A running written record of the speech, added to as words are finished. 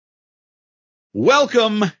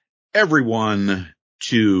Welcome, everyone,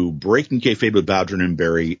 to Breaking Kayfabe with Bowdrin and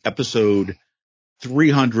Barry, episode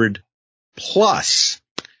 300 plus.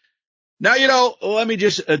 Now, let me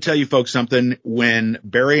just tell you folks something. When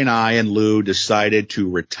Barry and I and Lou decided to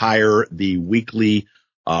retire the weekly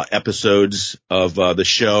episodes of the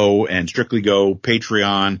show and Strictly Go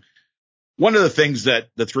Patreon, one of the things that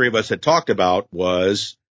the three of us had talked about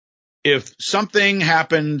was if something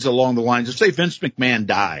happens along the lines of, say, Vince McMahon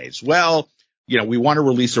dies, well, we want to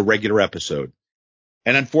release a regular episode.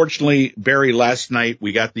 And unfortunately, Barry, last night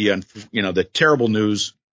we got the terrible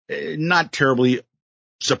news, not terribly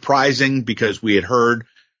surprising because we had heard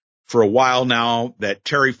for a while now that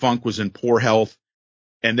Terry Funk was in poor health.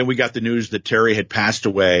 And then we got the news that Terry had passed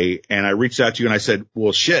away. And I reached out to you and I said,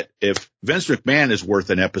 well, shit, if Vince McMahon is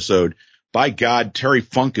worth an episode, by God, Terry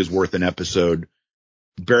Funk is worth an episode.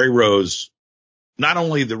 Barry Rose, not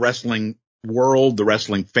only the wrestling world, the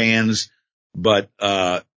wrestling fans, but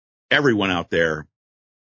everyone out there.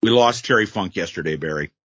 We lost Terry Funk yesterday,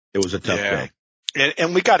 Barry. It was a tough day.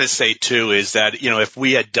 And we got to say, too, is that, if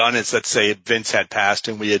we had done it, let's say Vince had passed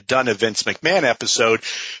and we had done a Vince McMahon episode,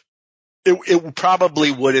 it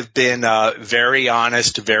probably would have been very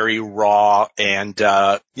honest, very raw. And,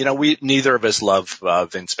 we neither of us love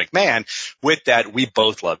Vince McMahon. With that, we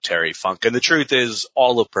both love Terry Funk. And the truth is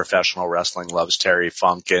all of professional wrestling loves Terry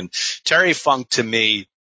Funk. And Terry Funk, to me,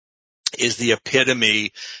 is the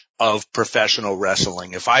epitome of professional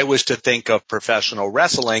wrestling. If I was to think of professional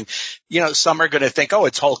wrestling, some are going to think, oh,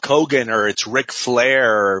 it's Hulk Hogan or it's Ric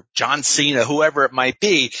Flair or John Cena, whoever it might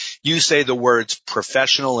be. You say the words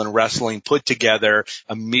professional and wrestling put together,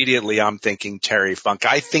 immediately I'm thinking Terry Funk.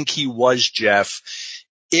 I think he was, Jeff,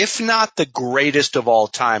 if not the greatest of all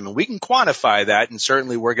time. And we can quantify that. And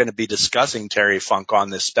certainly we're going to be discussing Terry Funk on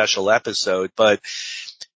this special episode. But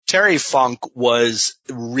Terry Funk was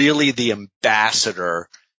really the ambassador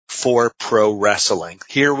for pro wrestling.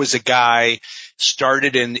 Here was a guy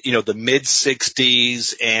started in, the mid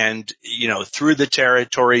 60s and, through the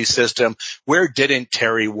territory system. Where didn't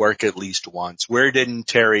Terry work at least once? Where didn't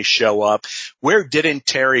Terry show up? Where didn't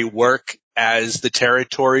Terry work as the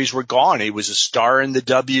territories were gone? He was a star in the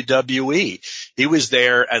WWE. He was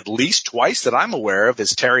there at least twice that I'm aware of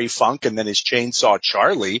as Terry Funk and then as Chainsaw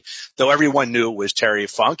Charlie, though everyone knew it was Terry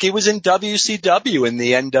Funk. He was in WCW in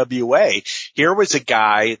the NWA. Here was a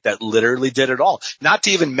guy that literally did it all. Not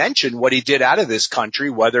to even mention what he did out of this country,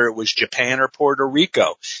 whether it was Japan or Puerto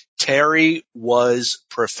Rico. Terry was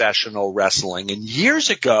professional wrestling. And years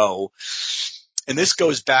ago, and this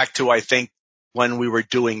goes back to, I think, when we were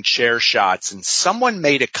doing chair shots, and someone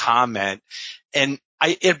made a comment, and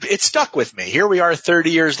it stuck with me. Here we are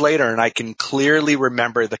 30 years later, and I can clearly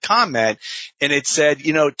remember the comment, and it said,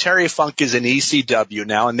 Terry Funk is in ECW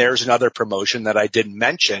now, and there's another promotion that I didn't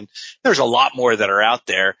mention. There's a lot more that are out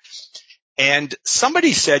there. And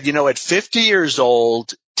somebody said, at 50 years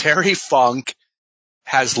old, Terry Funk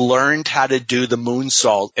has learned how to do the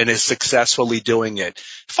moonsault and is successfully doing it.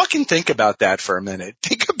 Fucking think about that for a minute.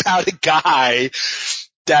 Think about a guy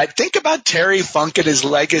think about Terry Funk and his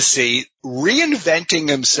legacy reinventing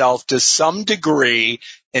himself to some degree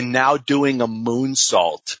and now doing a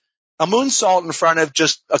moonsault. A moonsault in front of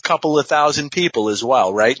just a couple of thousand people as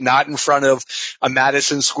well, right? Not in front of a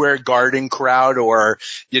Madison Square Garden crowd or,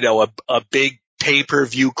 a big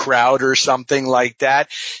pay-per-view crowd or something like that.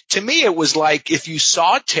 To me, it was like if you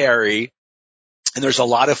saw Terry, and there's a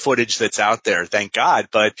lot of footage that's out there, thank God,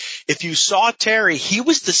 but if you saw Terry, he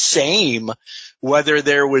was the same whether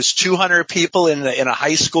there was 200 people in a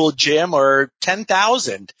high school gym or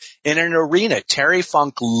 10,000 in an arena. Terry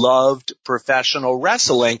Funk loved professional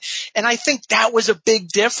wrestling, and I think that was a big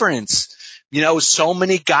difference. So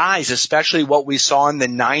many guys, especially what we saw in the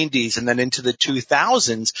 90s and then into the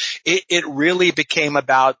 2000s, it really became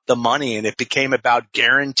about the money and it became about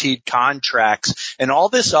guaranteed contracts and all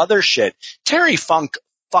this other shit. Terry Funk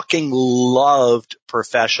fucking loved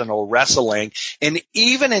professional wrestling. And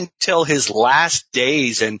even until his last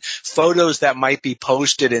days and photos that might be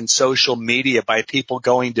posted in social media by people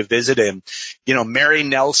going to visit him, Mary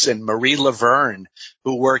Nelson, Marie Laverne,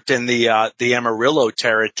 who worked in the Amarillo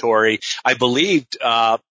territory, I believed,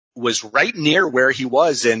 was right near where he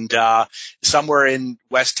was and somewhere in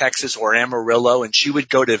West Texas or Amarillo, and she would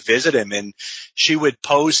go to visit him and she would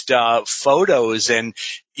post photos, and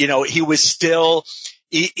he was still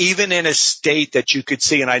even in a state that you could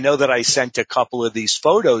see, and I know that I sent a couple of these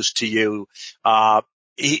photos to you,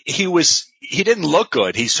 he didn't look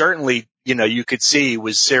good. He certainly, you could see he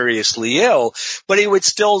was seriously ill, but he would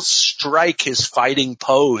still strike his fighting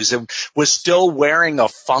pose and was still wearing a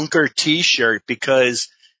Funker t-shirt because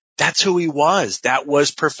That's who he was. That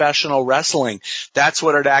was professional wrestling. That's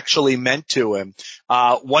what it actually meant to him.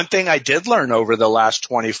 One thing I did learn over the last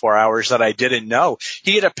 24 hours that I didn't know,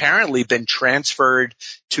 he had apparently been transferred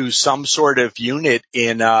to some sort of unit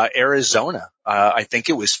in Arizona. I think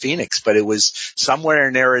it was Phoenix, but it was somewhere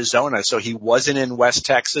in Arizona. So he wasn't in West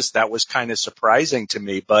Texas. That was kind of surprising to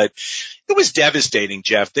me, but it was devastating,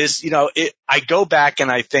 Jeff. I go back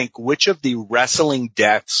and I think, which of the wrestling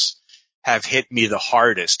deaths have hit me the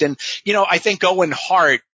hardest? And, I think Owen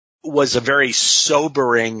Hart was a very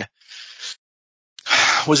sobering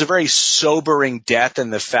death in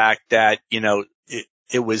the fact that,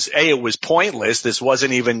 it was pointless. This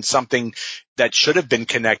wasn't even something that should have been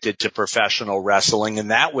connected to professional wrestling,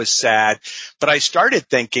 and that was sad. But I started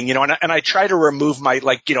thinking, and I try to remove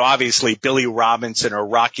obviously Billy Robinson or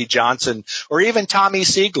Rocky Johnson or even Tommy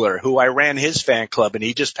Siegler, who I ran his fan club, and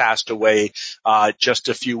he just passed away just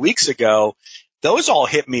a few weeks ago. Those all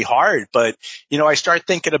hit me hard, but, I start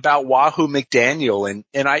thinking about Wahoo McDaniel, and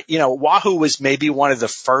Wahoo was maybe one of the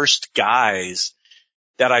first guys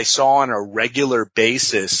that I saw on a regular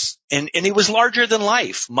basis. And he was larger than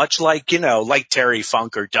life, much like, like Terry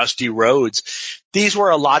Funk or Dusty Rhodes. These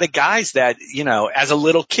were a lot of guys that, as a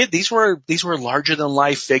little kid, these were larger than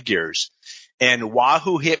life figures. And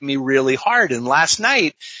Wahoo hit me really hard. And last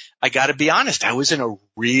night, I got to be honest, I was in a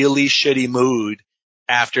really shitty mood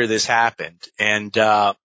after this happened. And,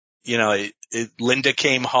 Linda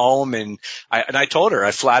came home and I told her,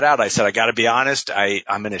 I flat out, I said, I got to be honest.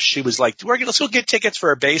 She was like, let's go get tickets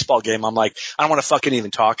for a baseball game. I'm like, I don't want to fucking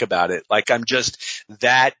even talk about it. Like, I'm just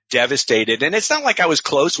that devastated. And it's not like I was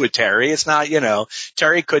close with Terry. It's not,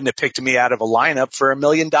 Terry couldn't have picked me out of a lineup for $1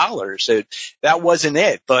 million. That wasn't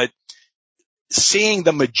it. But seeing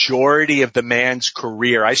the majority of the man's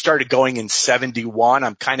career, I started going in 71.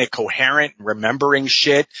 I'm kind of coherent and remembering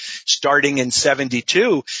shit. Starting in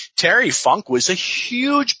 72, Terry Funk was a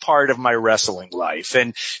huge part of my wrestling life.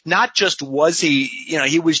 And not just was he,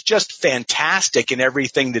 he was just fantastic in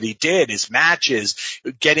everything that he did, his matches,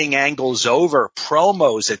 getting angles over,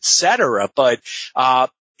 promos, etc. But,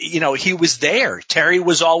 he was there. Terry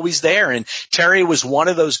was always there. And Terry was one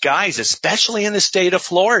of those guys, especially in the state of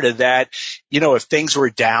Florida, that, if things were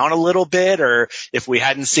down a little bit or if we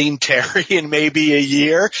hadn't seen Terry in maybe a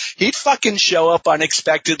year, he'd fucking show up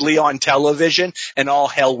unexpectedly on television and all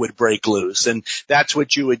hell would break loose. And that's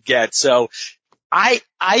what you would get. So I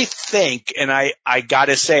think, and I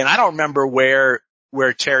gotta say, and I don't remember where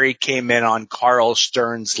Terry came in on Carl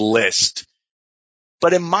Stern's list,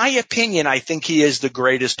 but in my opinion, I think he is the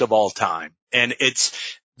greatest of all time. And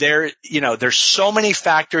there's so many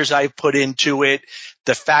factors I put into it.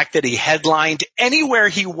 The fact that he headlined anywhere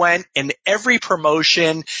he went in every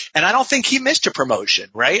promotion. And I don't think he missed a promotion,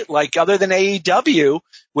 right? Like other than AEW,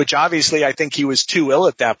 which obviously I think he was too ill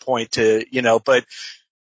at that point to, but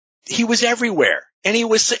he was everywhere and he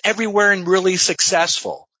was everywhere and really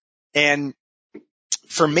successful. And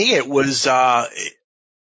for me, it was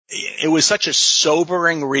such a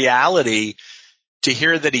sobering reality to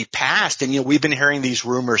hear that he passed. And, we've been hearing these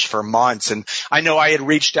rumors for months. And I know I had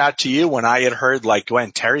reached out to you when I had heard like,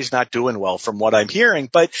 Gwen, Terry's not doing well from what I'm hearing,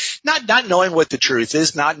 but not knowing what the truth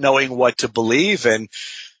is, not knowing what to believe. And,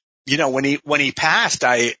 when he passed,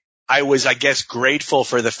 I was, I guess, grateful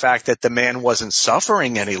for the fact that the man wasn't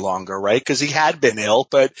suffering any longer, right? Cause he had been ill,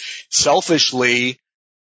 but selfishly,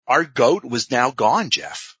 our GOAT was now gone,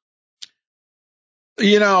 Jeff.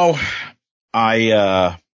 I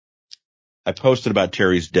posted about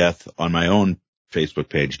Terry's death on my own Facebook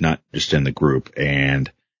page, not just in the group.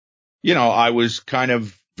 And, I was kind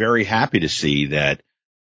of very happy to see that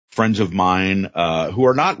friends of mine, who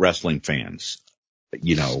are not wrestling fans,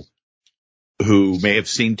 who may have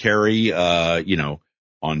seen Terry,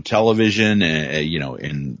 on television,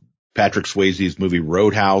 in Patrick Swayze's movie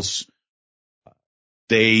Roadhouse,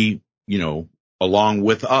 they, along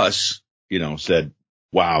with us, said,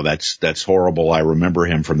 wow, that's horrible. I remember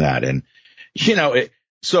him from that. And,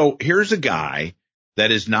 so here's a guy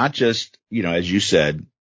that is not just, as you said,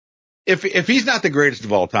 if he's not the greatest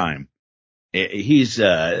of all time, he's,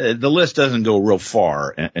 the list doesn't go real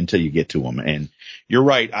far until you get to him. And you're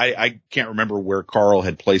right. I can't remember where Carl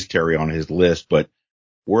had placed Terry on his list, but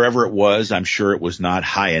wherever it was, I'm sure it was not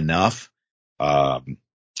high enough.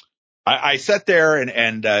 I sat there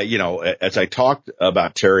and as I talked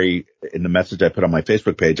about Terry in the message I put on my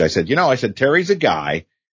Facebook page, I said, Terry's a guy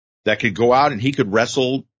that could go out and he could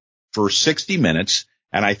wrestle for 60 minutes.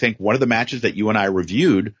 And I think one of the matches that you and I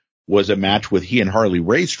reviewed was a match with he and Harley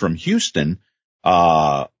Race from Houston.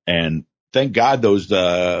 And thank God those,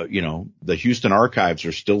 the Houston archives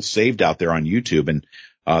are still saved out there on YouTube. And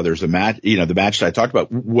There's a match, the match that I talked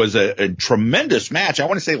about was a tremendous match. I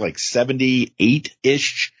want to say like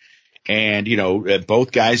 78-ish. And,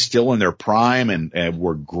 both guys still in their prime and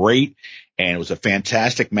were great. And it was a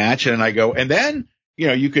fantastic match. And I go, and then,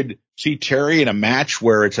 you could see Terry in a match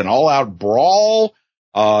where it's an all out brawl.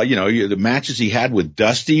 The matches he had with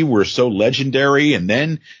Dusty were so legendary. And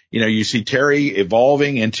then, you see Terry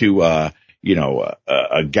evolving into, a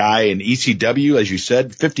guy in ECW, as you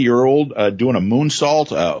said, 50-year-old, doing a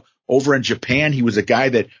moonsault, over in Japan. He was a guy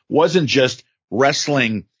that wasn't just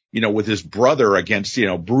wrestling, with his brother against,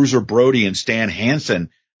 Bruiser Brody and Stan Hansen.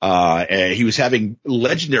 He was having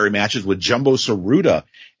legendary matches with Jumbo Tsuruta.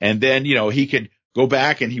 And then, he could go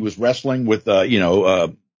back and he was wrestling with,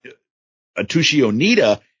 Atsushi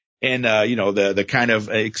Onita and, the kind of,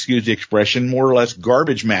 excuse the expression, more or less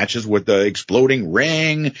garbage matches with the exploding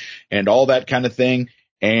ring and all that kind of thing.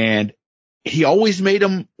 And he always made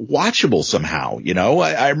them watchable somehow.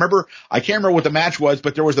 I remember, I can't remember what the match was,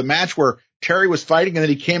 but there was a match where Terry was fighting and then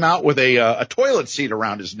he came out with a toilet seat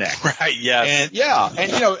around his neck. Right. Yes. And yeah.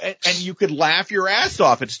 And, and you could laugh your ass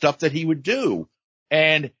off at stuff that he would do.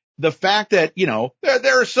 And the fact that,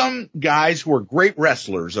 there are some guys who are great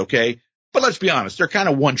wrestlers. Okay. But let's be honest, they're kind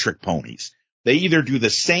of one-trick ponies. They either do the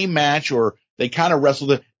same match or they kind of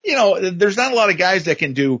wrestle there's not a lot of guys that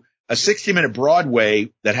can do a 60-minute Broadway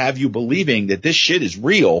that have you believing that this shit is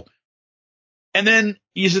real. And then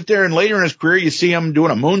you sit there and later in his career, you see him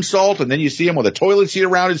doing a moonsault and then you see him with a toilet seat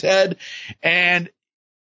around his head. And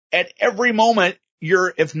at every moment,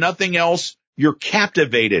 if nothing else, you're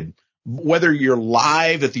captivated. Whether you're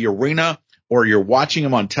live at the arena or you're watching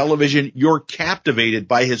him on television, you're captivated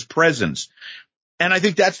by his presence. And I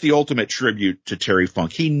think that's the ultimate tribute to Terry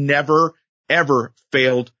Funk. He never, ever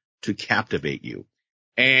failed to captivate you.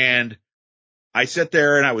 And I sat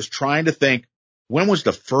there and I was trying to think, when was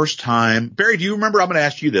the first time, Barry, do you remember? I'm going to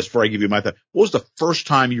ask you this before I give you my thought. What was the first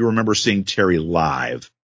time you remember seeing Terry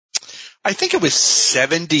live? I think it was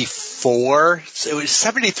 74. It was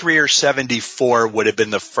 73 or 74 would have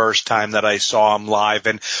been the first time that I saw him live.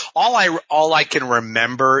 And all I can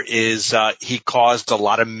remember is, he caused a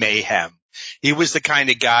lot of mayhem. He was the kind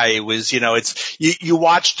of guy, it was, you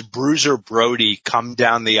watched Bruiser Brody come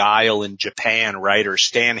down the aisle in Japan, right? Or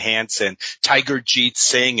Stan Hansen, Tiger Jeet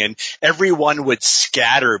Singh, and everyone would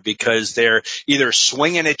scatter because they're either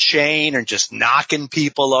swinging a chain or just knocking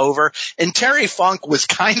people over. And Terry Funk was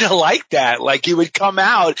kind of like that. Like he would come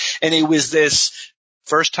out and he was this,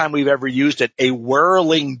 first time we've ever used it, a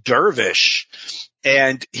whirling dervish.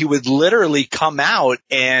 And he would literally come out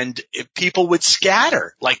and people would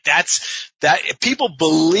scatter. Like that people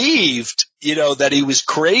believed, that he was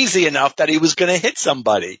crazy enough that he was going to hit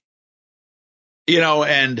somebody.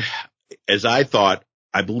 And as I thought,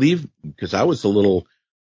 I believe because I was a little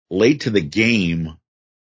late to the game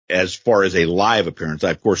as far as a live appearance.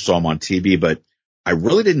 I of course saw him on TV, but I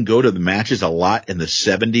really didn't go to the matches a lot in the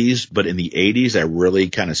 70s, but in the 80s, I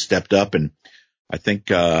really kind of stepped up and I think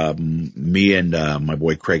me and my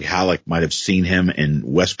boy Craig Halleck might have seen him in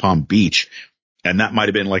West Palm Beach, and that might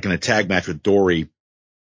have been like in a tag match with Dory.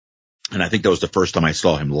 And I think that was the first time I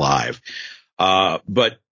saw him live.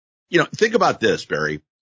 But think about this, Barry.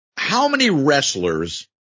 How many wrestlers,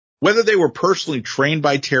 whether they were personally trained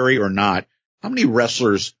by Terry or not, how many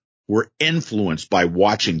wrestlers were influenced by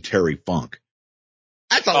watching Terry Funk?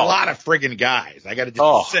 That's a lot of friggin' guys. I got to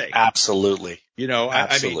just say. Absolutely.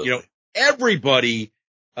 Absolutely. I mean, everybody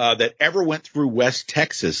that ever went through West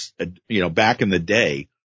Texas, back in the day,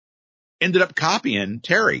 ended up copying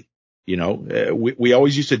Terry. We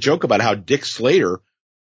always used to joke about how Dick Slater,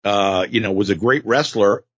 was a great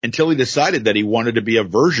wrestler until he decided that he wanted to be a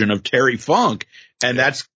version of Terry Funk. And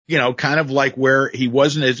that's, kind of like where he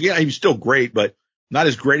wasn't he was still great, but not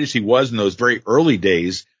as great as he was in those very early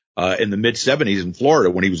days. In the mid 70s in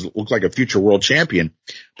Florida when he looked like a future world champion.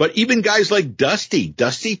 But even guys like Dusty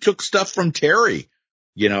took stuff from Terry,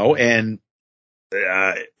 and,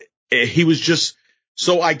 he was just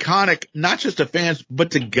so iconic, not just to fans,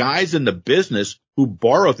 but to guys in the business who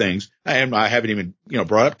borrow things. And I haven't even,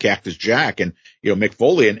 brought up Cactus Jack and, Mick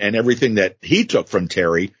Foley and everything that he took from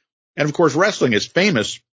Terry. And of course, wrestling is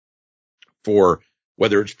famous for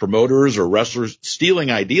whether it's promoters or wrestlers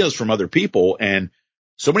stealing ideas from other people. And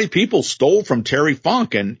so many people stole from Terry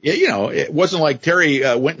Funk, and it wasn't like Terry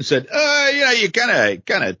went and said, you kind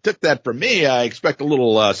of took that from me. I expect a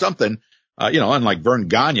little something, unlike Vern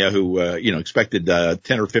Gagne, who expected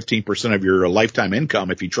 10 or 15% of your lifetime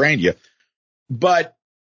income if he trained you. But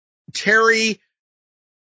Terry,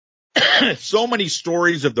 so many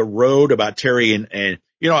stories of the road about Terry, and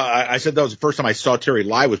I said that was the first time I saw Terry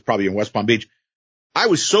live was probably in West Palm Beach. I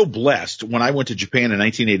was so blessed when I went to Japan in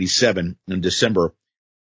 1987 in December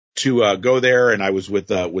to go there, and I was with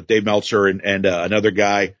Dave Meltzer and another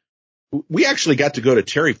guy. We actually got to go to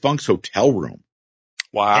Terry Funk's hotel room.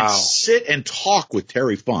 Wow. And sit and talk with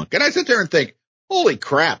Terry Funk. And I sit there and think, holy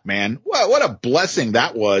crap, man, what a blessing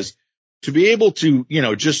that was to be able to,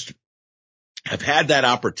 just have had that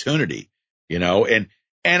opportunity, and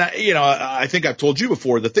I think I've told you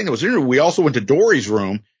before, the thing that was interesting, we also went to Dory's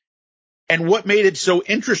room. And what made it so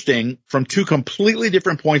interesting from two completely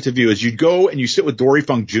different points of view is you'd go and you sit with Dory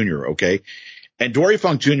Funk Jr., okay? And Dory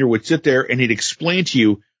Funk Jr. would sit there and he'd explain to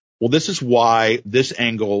you, well, this is why this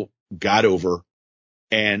angle got over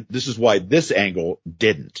and this is why this angle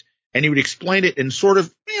didn't. And he would explain it in sort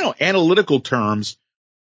of, analytical terms,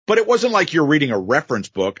 but it wasn't like you're reading a reference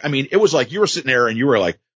book. I mean, it was like you were sitting there and you were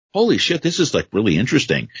like, holy shit, this is like really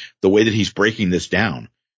interesting, the way that he's breaking this down.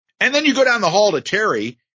 And then you go down the hall to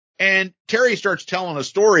Terry, and Terry starts telling a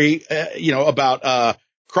story, about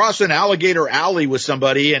crossing Alligator Alley with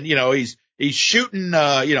somebody, and he's shooting,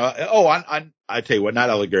 I tell you what, not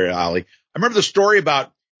Alligator Alley. I remember the story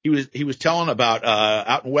about he was telling about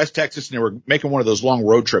out in West Texas, and they were making one of those long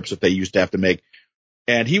road trips that they used to have to make.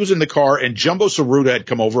 And he was in the car, and Jumbo Tsuruta had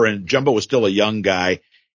come over, and Jumbo was still a young guy,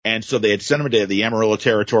 and so they had sent him to the Amarillo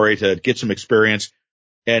territory to get some experience.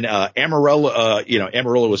 And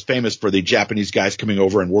Amarillo was famous for the Japanese guys coming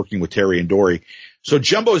over and working with Terry and Dory. So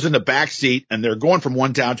Jumbo's in the back seat, and they're going from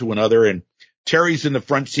one town to another, and Terry's in the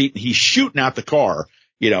front seat, and he's shooting out the car,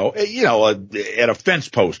 at a fence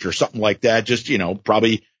post or something like that. Just,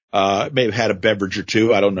 probably may have had a beverage or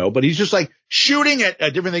two, I don't know, but he's just like shooting at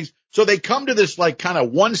different things. So they come to this like kind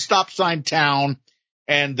of one stop sign town,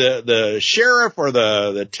 and the sheriff or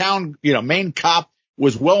the town, main cop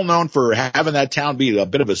was well known for having that town be a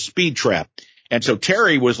bit of a speed trap. And so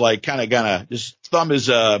Terry was like kind of gonna just thumb his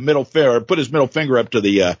put his middle finger up to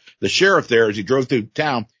the sheriff there as he drove through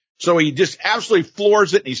town. So he just absolutely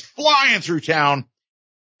floors it, and he's flying through town,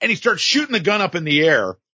 and he starts shooting the gun up in the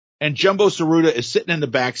air. And Jumbo Tsuruta is sitting in the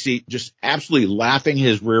back seat, just absolutely laughing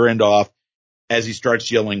his rear end off as he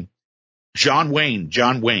starts yelling, John Wayne,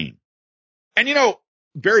 John Wayne. And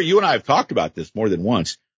Barry, you and I have talked about this more than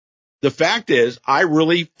once. The fact is, I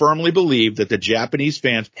really firmly believe that the Japanese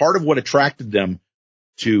fans, part of what attracted them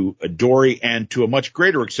to Dory and to a much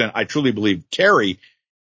greater extent, I truly believe Terry,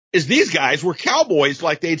 is these guys were cowboys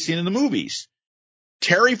like they'd seen in the movies.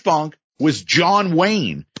 Terry Funk was John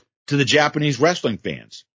Wayne to the Japanese wrestling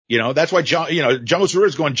fans. That's why Jumbo Tsuruta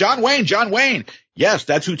is going, John Wayne, John Wayne. Yes,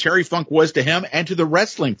 that's who Terry Funk was to him and to the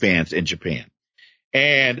wrestling fans in Japan.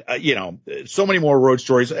 And, so many more road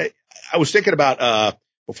stories. I was thinking about,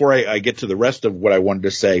 before I get to the rest of what I wanted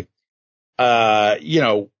to say, I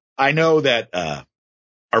know that,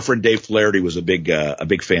 our friend Dave Flaherty was a big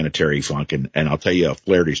fan of Terry Funk, and I'll tell you a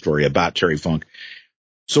Flaherty story about Terry Funk.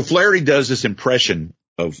 So Flaherty does this impression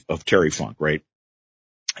of Terry Funk, right?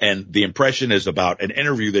 And the impression is about an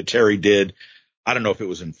interview that Terry did. I don't know if it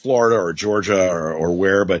was in Florida or Georgia or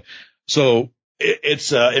where, but so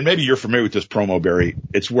it's, and maybe you're familiar with this promo, Barry.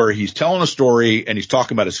 It's where he's telling a story and he's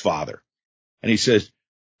talking about his father. And he says,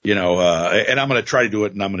 and I'm going to try to do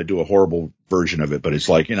it, and I'm going to do a horrible version of it, but it's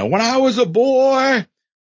like, when I was a boy,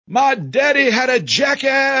 my daddy had a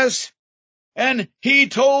jackass, and he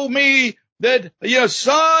told me that,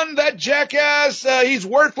 son, that jackass, he's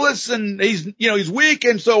worthless and he's weak.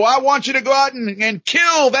 And so I want you to go out and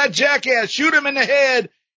kill that jackass, shoot him in the head.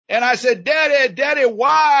 And I said, Daddy,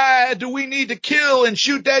 why do we need to kill and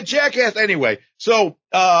shoot that jackass? Anyway, so,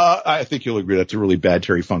 I think you'll agree that's a really bad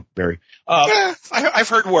Terry Funk, Barry. I've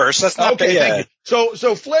heard worse. That's not okay. bad. Thank you.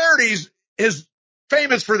 So Flaherty's is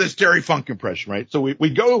famous for this Terry Funk impression, right? So we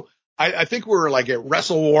go, I think we were like at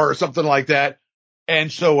Wrestle War or something like that.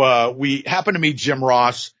 And so, we happened to meet Jim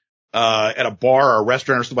Ross, at a bar or a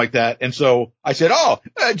restaurant or something like that. And so I said,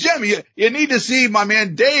 Jim, you need to see my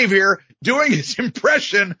man Dave here doing his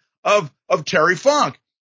impression of Terry Funk.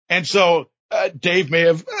 And so, Dave may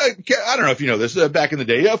have, I don't know if you know this, back in the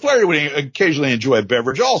day, Flaherty would occasionally enjoy a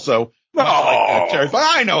beverage also. Like Terry Funk.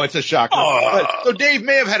 I know it's a shocker. So Dave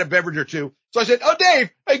may have had a beverage or two. So I said, Dave,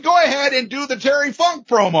 hey, go ahead and do the Terry Funk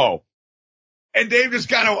promo. And Dave just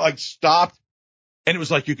kind of like stopped. And it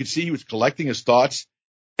was like you could see he was collecting his thoughts.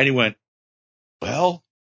 And he went, well,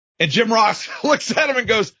 and Jim Ross looks at him and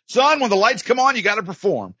goes, son, when the lights come on, you got to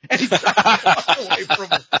perform. And he walked away from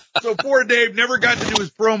him. So poor Dave never got to do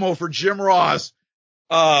his promo for Jim Ross.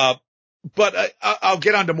 But I'll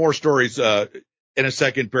get on to more stories, in a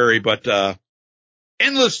second, Barry, but,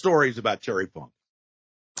 endless stories about Terry Funk.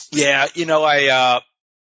 Yeah.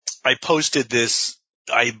 I posted this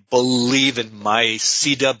I believe in my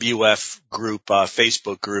CWF group,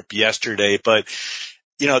 Facebook group yesterday, but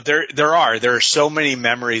you know, there are so many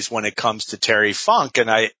memories when it comes to Terry Funk. And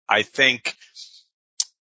I think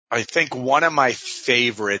one of my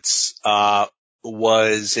favorites,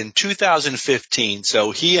 was in 2015. So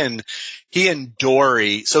he and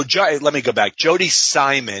Dory, let me go back. Jody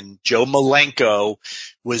Simon, Joe Malenko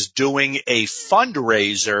was doing a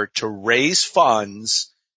fundraiser to raise funds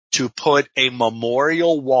to put a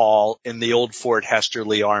memorial wall in the old Fort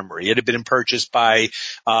Hesterly Armory. It had been purchased by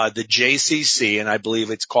the JCC, and I believe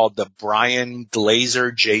it's called the Brian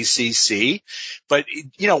Glazer JCC. But,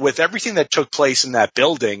 you know, with everything that took place in that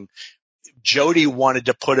building, Jody wanted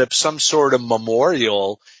to put up some sort of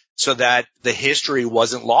memorial so that the history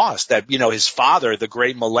wasn't lost, that, you know, his father, the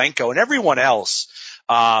great Malenko, and everyone else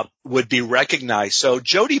would be recognized. So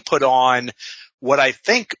Jody put on what I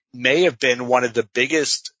think may have been one of the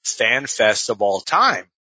biggest fan fests of all time.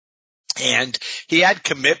 And he had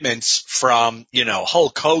commitments from, you know,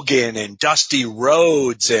 Hulk Hogan and Dusty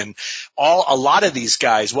Rhodes and a lot of these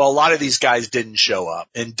guys. Well, a lot of these guys didn't show up,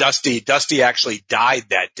 and Dusty actually died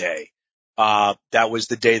that day. That was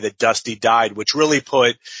the day that Dusty died, which really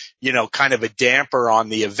put, you know, kind of a damper on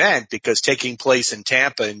the event, because taking place in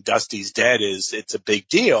Tampa and Dusty's dead it's a big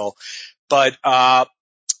deal. But,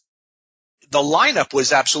 the lineup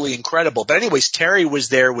was absolutely incredible. But anyways, Terry was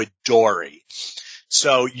there with Dory.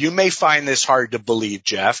 So you may find this hard to believe,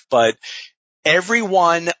 Jeff, but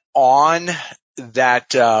everyone on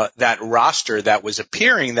that roster that was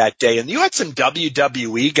appearing that day, and you had some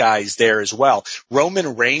WWE guys there as well.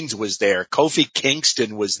 Roman Reigns was there. Kofi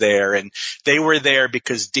Kingston was there, and they were there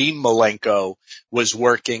because Dean Malenko was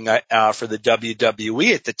working for the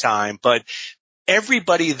WWE at the time. But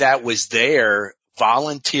everybody that was there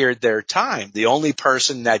volunteered their time. The only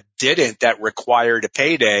person that didn't, that required a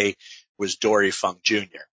payday, was Dory Funk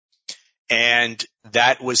Jr. And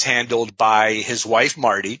that was handled by his wife,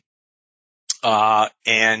 Marty.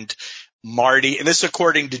 And Marty, and this is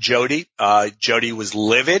according to Jody, Jody was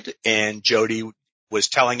livid, and Jody was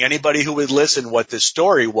telling anybody who would listen what the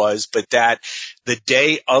story was, but that the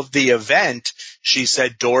day of the event, she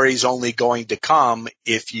said, Dory's only going to come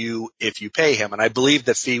if you pay him. And I believe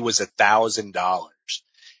the fee was $1,000.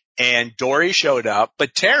 And Dory showed up,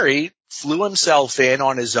 but Terry flew himself in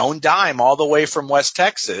on his own dime all the way from West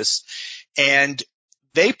Texas. And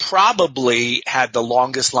they probably had the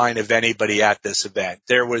longest line of anybody at this event.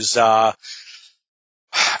 There was,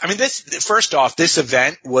 first off, this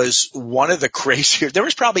event was one of the crazier. There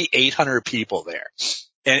was probably 800 people there.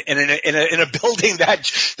 And in a building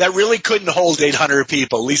that really couldn't hold 800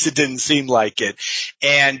 people, at least it didn't seem like it.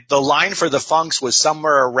 And the line for the Funks was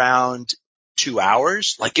somewhere around 2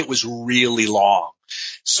 hours. Like, it was really long.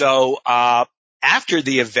 So, after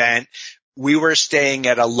the event, we were staying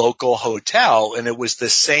at a local hotel, and it was the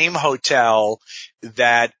same hotel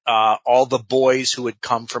that all the boys who had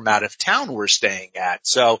come from out of town were staying at.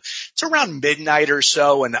 So it's around midnight or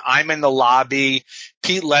so, and I'm in the lobby.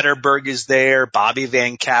 Pete Letterberg is there, Bobby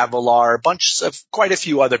Van Cavalier, quite a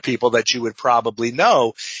few other people that you would probably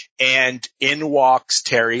know. And in walks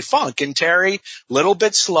Terry Funk. And Terry, little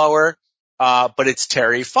bit slower, but it's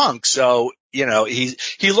Terry Funk. So, you know, he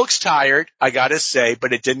looks tired, I gotta say,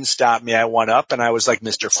 but it didn't stop me. I went up and I was like,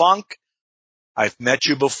 Mr. Funk, I've met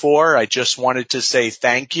you before. I just wanted to say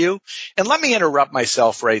thank you. And let me interrupt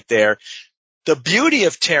myself right there. The beauty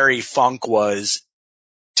of Terry Funk was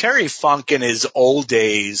Terry Funk in his old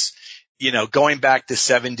days, you know, going back to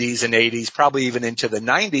 70s and 80s, probably even into the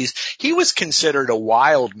 90s, he was considered a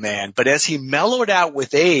wild man. But as he mellowed out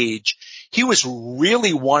with age, he was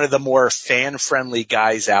really one of the more fan-friendly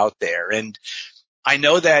guys out there. And I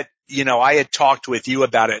know that, you know, I had talked with you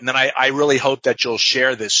about it, and then I really hope that you'll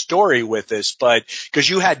share this story with us, but because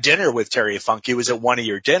you had dinner with Terry Funk, he was at one of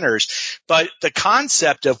your dinners. But the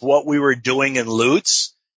concept of what we were doing in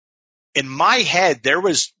Lutz, in my head,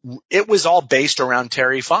 it was all based around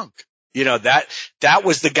Terry Funk. You know, that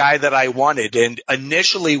was the guy that I wanted. And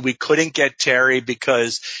initially we couldn't get Terry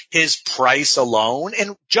because his price alone,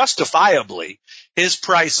 and justifiably, his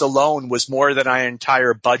price alone was more than our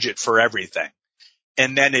entire budget for everything.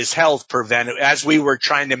 And then his health prevented, as we were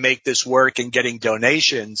trying to make this work and getting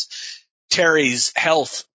donations, Terry's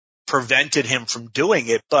health prevented him from doing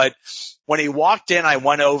it. But when he walked in, I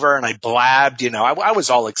went over and I blabbed, you know, I was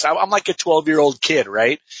all excited. I'm like a 12-year-old kid,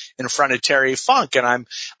 right? In front of Terry Funk. And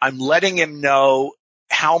I'm letting him know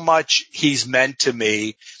how much he's meant to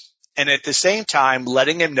me. And at the same time,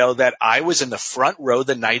 letting him know that I was in the front row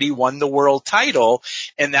the night he won the world title,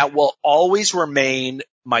 and that will always remain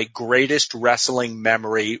my greatest wrestling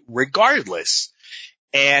memory regardless.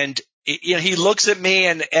 And he looks at me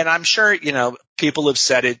and I'm sure, people have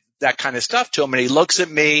said it, that kind of stuff to him. And he looks at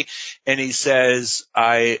me and he says,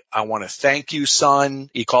 I want to thank you, son.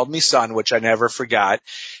 He called me son, which I never forgot.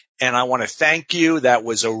 And I want to thank you. That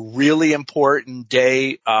was a really important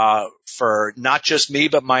day, for not just me,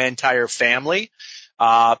 but my entire family.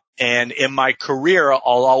 And in my career, I'll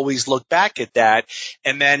always look back at that.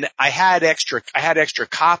 And then I had extra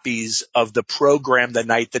copies of the program the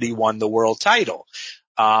night that he won the world title.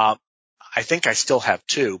 I think I still have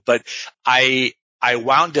 2, but I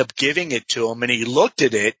wound up giving it to him and he looked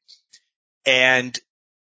at it and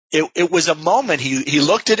it was a moment. He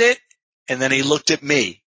looked at it and then he looked at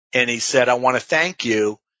me. And he said, I want to thank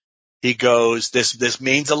you. He goes, this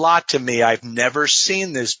means a lot to me. I've never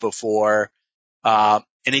seen this before. And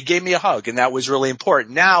he gave me a hug, and that was really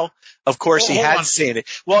important. Now, of course, he had seen it.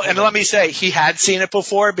 Well, and let me say, he had seen it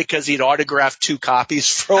before because he'd autographed 2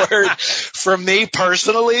 copies for me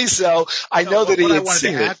personally. So I know that he had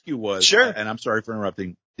seen it. What I wanted to ask you was, sure. And I'm sorry for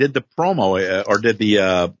interrupting, did the promo or did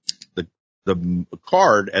the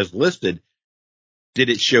card as listed, did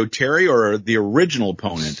it show Terry or the original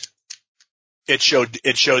opponent? It showed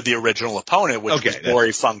the original opponent, which was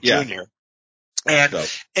Dory Funk Jr. And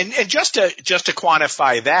just to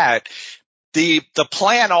quantify that, the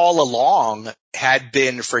plan all along had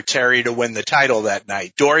been for Terry to win the title that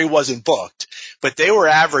night. Dory wasn't booked, but they were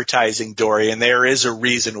advertising Dory, and there is a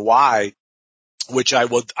reason why, which I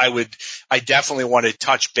definitely want to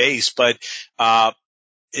touch base, but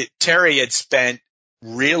Terry had spent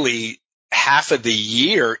really half of the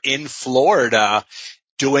year in Florida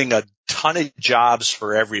doing a ton of jobs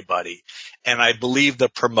for everybody. And I believe the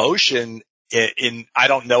promotion in I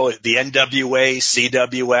don't know, the NWA,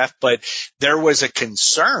 CWF, but there was a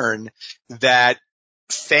concern that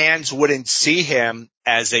fans wouldn't see him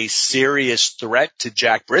as a serious threat to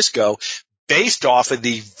Jack Briscoe based off of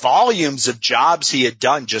the volumes of jobs he had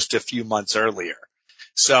done just a few months earlier.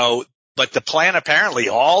 So, but the plan apparently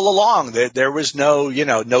all along, there was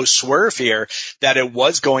no swerve here, that it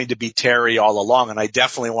was going to be Terry all along. And I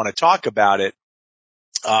definitely want to talk about it.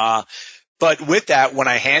 But with that, when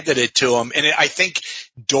I handed it to him, and I think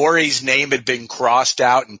Dory's name had been crossed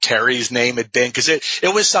out and Terry's name had been, because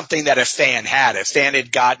it was something that a fan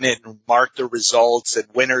had gotten it and marked the results and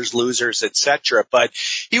winners, losers, etc. But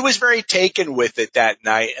he was very taken with it that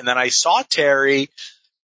night. And then I saw Terry,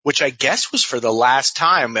 which I guess was for the last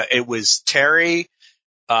time. It was Terry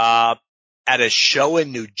at a show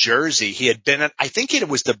in New Jersey. He had been at, I think it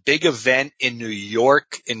was the big event in New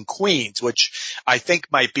York in Queens, which I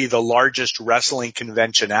think might be the largest wrestling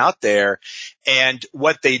convention out there. And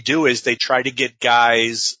what they do is they try to get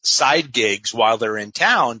guys side gigs while they're in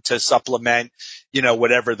town to supplement,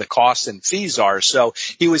 whatever the costs and fees are. So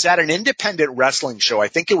he was at an independent wrestling show. I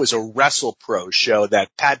think it was a WrestlePro show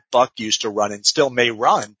that Pat Buck used to run and still may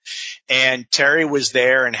run. And Terry was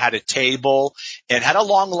there and had a table and had a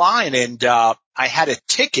long line. And I had a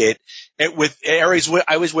ticket I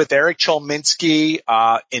was with Eric Cholminsky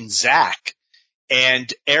and Zach.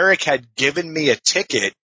 And Eric had given me a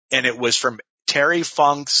ticket, and it was from Terry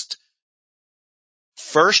Funk's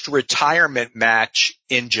first retirement match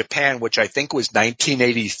in Japan, which I think was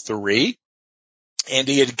 1983. And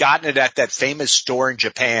he had gotten it at that famous store in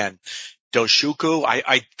Japan, Doshuku.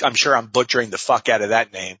 I'm sure I'm butchering the fuck out of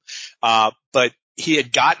that name. But he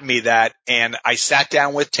had gotten me that, and I sat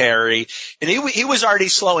down with Terry, and he was already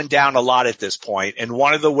slowing down a lot at this point. And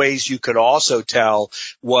one of the ways you could also tell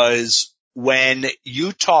was when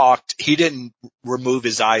you talked, he didn't remove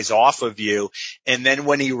his eyes off of you. And then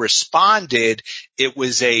when he responded, it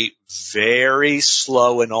was a very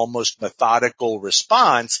slow and almost methodical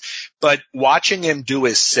response. But watching him do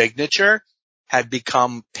his signature had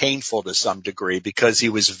become painful to some degree because he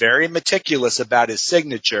was very meticulous about his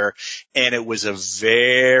signature, and it was a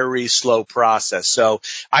very slow process. So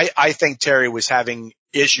I think Terry was having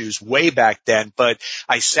issues way back then, but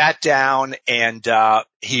I sat down and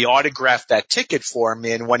he autographed that ticket for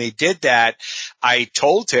me. And when he did that, I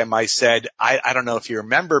told him, I said, I don't know if you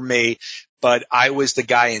remember me, but I was the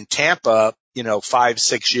guy in Tampa,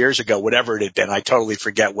 5-6 years ago, whatever it had been. I totally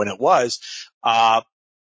forget when it was,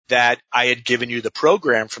 that I had given you the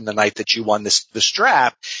program from the night that you won the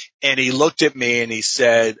strap. And he looked at me and he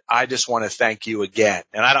said, I just want to thank you again.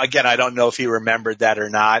 And I don't know if he remembered that or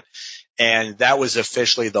not. And that was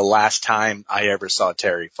officially the last time I ever saw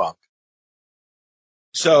Terry Funk.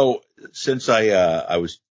 So since I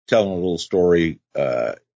was telling a little story,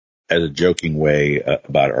 as a joking way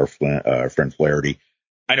about our friend Flaherty,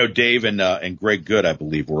 I know Dave and Greg Good, I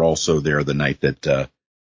believe, were also there the night that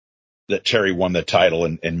Terry won the title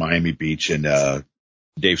in Miami Beach. And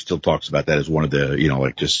Dave still talks about that as one of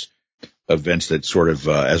the, just events that sort of,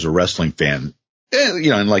 as a wrestling fan,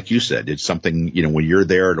 and like you said, it's something, when you're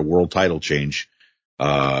there at a world title change,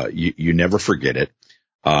 you never forget it.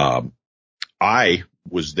 I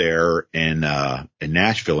was there in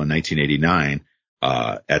Nashville in 1989,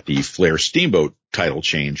 at the Flair Steamboat title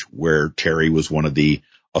change, where Terry was one of the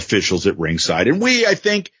officials at ringside. And I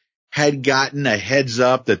think, had gotten a heads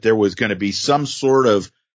up that there was going to be some sort of,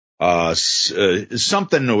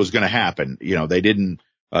 something that was going to happen. They didn't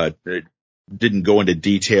go into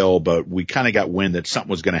detail, but we kind of got wind that something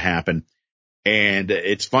was going to happen. And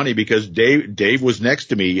it's funny because Dave was next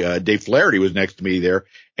to me, Dave Flaherty was next to me there.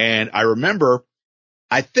 And I remember,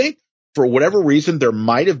 I think for whatever reason, there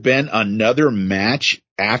might have been another match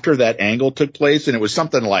after that angle took place. And it was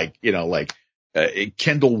something like,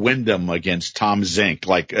 Kendall Windham against Tom Zink,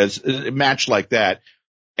 like a match like that.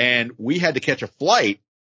 And we had to catch a flight.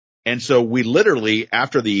 And so we literally,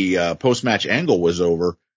 after the post-match angle was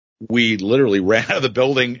over, we literally ran out of the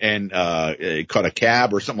building and caught a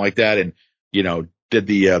cab or something like that, and did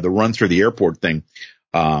the run through the airport thing.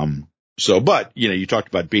 But you talked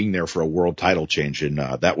about being there for a world title change, and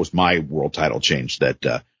that was my world title change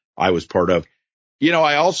that I was part of.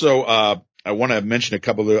 I also I want to mention a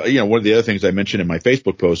couple of one of the other things I mentioned in my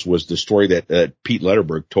Facebook post was the story that Pete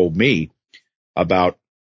Letterberg told me about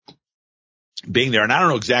being there. And I don't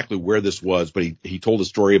know exactly where this was, but he told a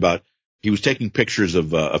story about he was taking pictures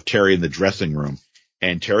of Terry in the dressing room,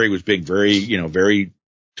 and Terry was being very, very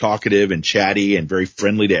talkative and chatty and very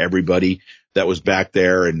friendly to everybody that was back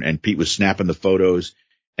there. And Pete was snapping the photos.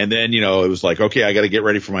 And then, it was like, okay, I got to get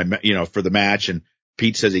ready for for the match. And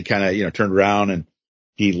Pete says he kind of, turned around and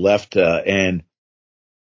he left, and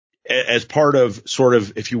as part of sort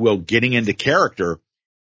of, if you will, getting into character,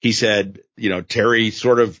 he said, Terry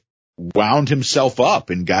sort of wound himself up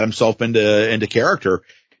and got himself into character.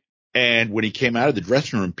 And when he came out of the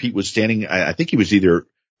dressing room, Pete was standing, I think he was either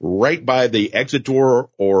right by the exit door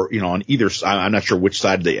or, on either side. I'm not sure which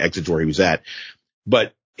side of the exit door he was at,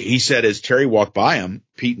 but he said as Terry walked by him,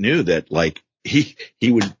 Pete knew that like he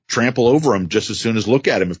would trample over him just as soon as look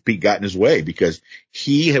at him if Pete got in his way, because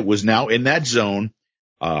he was now in that zone.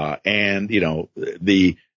 And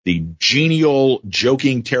the genial,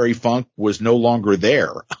 joking Terry Funk was no longer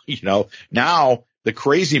there. Now the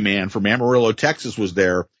crazy man from Amarillo, Texas was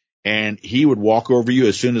there, and he would walk over you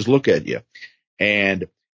as soon as look at you. And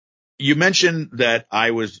you mentioned that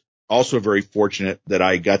I was also very fortunate that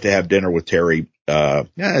I got to have dinner with Terry.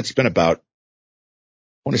 It's been about,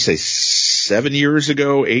 I want to say 8 years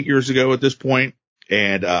ago at this point.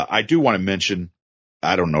 And, I do want to mention,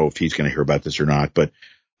 I don't know if he's going to hear about this or not, but,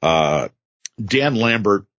 Dan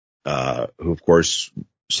Lambert, who of course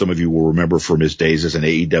some of you will remember from his days as an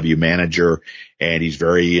AEW manager, and he's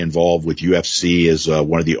very involved with UFC as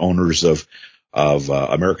one of the owners of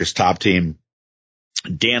America's Top Team.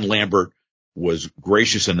 Dan Lambert was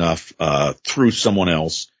gracious enough, through someone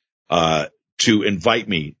else, to invite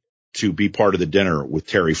me to be part of the dinner with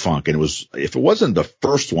Terry Funk. And if it wasn't the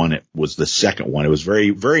first one, it was the second one. It was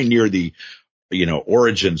very, very near the,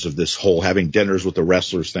 origins of this whole having dinners with the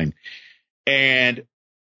wrestlers thing. And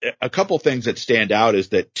a couple things that stand out is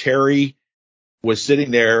that Terry was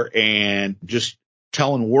sitting there and just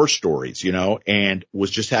telling war stories, and was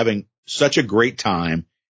just having such a great time.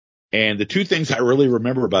 And the two things I really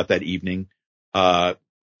remember about that evening, I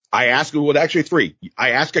asked him, actually three.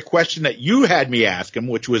 I asked a question that you had me ask him,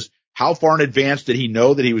 which was how far in advance did he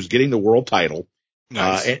know that he was getting the world title?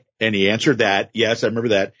 Nice. And he answered that. Yes, I remember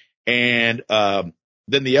that. And,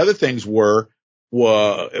 then the other things were,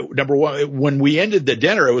 number one, when we ended the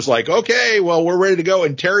dinner, it was like, okay, well, we're ready to go.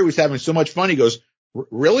 And Terry was having so much fun. He goes,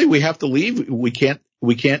 really? We have to leave? We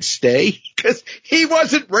can't stay? Because he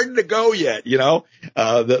wasn't ready to go yet.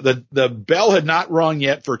 The bell had not rung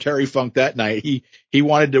yet for Terry Funk that night. He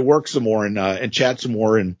wanted to work some more and chat some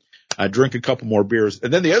more and drink a couple more beers.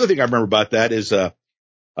 And then the other thing I remember about that is the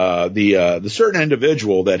certain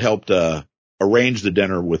individual that helped arrange the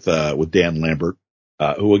dinner with Dan Lambert,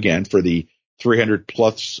 who again, for the 300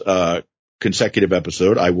 plus consecutive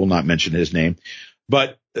episode, I will not mention his name,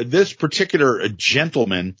 but this particular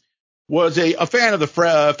gentleman was a fan of the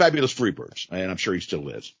Fabulous Freebirds, and I'm sure he still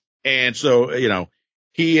is. And so,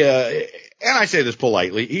 he and I say this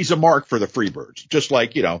politely, he's a mark for the Freebirds, just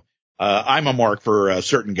like, I'm a mark for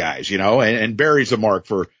certain guys, and Barry's a mark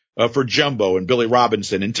for Jumbo and Billy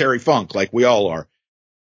Robinson and Terry Funk, like we all are.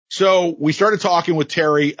 So we started talking with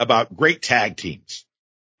Terry about great tag teams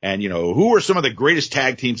and, who were some of the greatest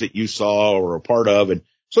tag teams that you saw or were a part of. And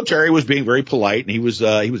so Terry was being very polite, and he was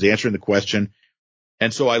answering the question.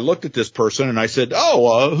 And so I looked at this person and I said,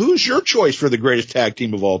 who's your choice for the greatest tag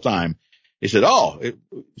team of all time? He said,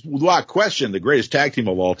 without question, the greatest tag team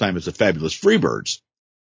of all time is the Fabulous Freebirds.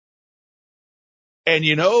 And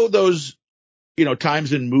those,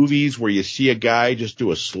 times in movies where you see a guy just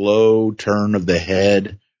do a slow turn of the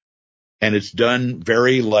head, and it's done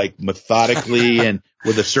very methodically and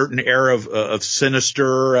with a certain air of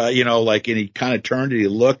sinister, and he kind of turned and he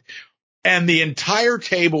looked, and the entire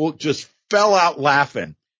table just fell out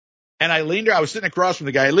laughing. And I was sitting across from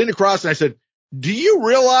the guy. I leaned across and I said, do you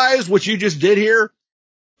realize what you just did here?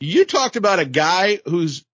 You talked about a guy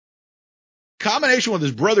whose combination with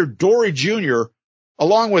his brother Dory Jr.,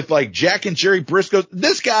 along with Jack and Jerry Briscoe,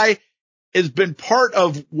 this guy has been part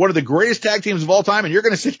of one of the greatest tag teams of all time, and you're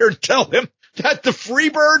going to sit here and tell him that the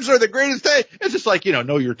Freebirds are the greatest tag? It's just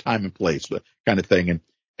know your time and place, kind of thing.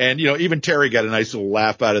 And even Terry got a nice little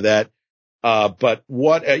laugh out of that. But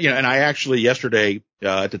what, and I actually yesterday,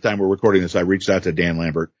 at the time we're recording this, I reached out to Dan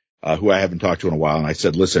Lambert, who I haven't talked to in a while. And I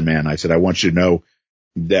said, listen, man, I want you to know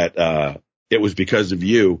that, it was because of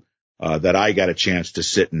you, that I got a chance to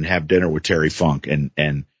sit and have dinner with Terry Funk. And,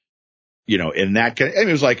 in that it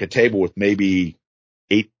was like a table with maybe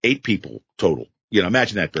eight people total.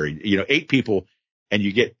 Imagine that, Barry, 8 people, and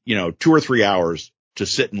you get, 2 or 3 hours to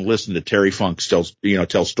sit and listen to Terry Funk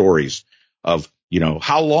tell stories of,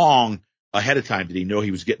 how long ahead of time did he know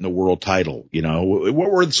he was getting the world title?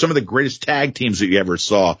 What were some of the greatest tag teams that you ever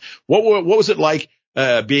saw? What was it like,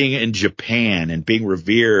 being in Japan and being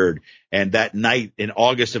revered? And that night in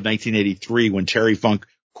August of 1983, when Terry Funk,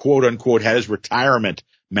 quote unquote, had his retirement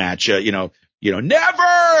match,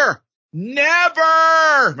 never.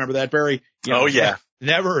 Remember that, Barry? Yeah.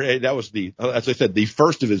 Never. That was as I said, the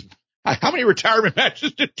first of his. How many retirement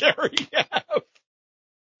matches did Terry have?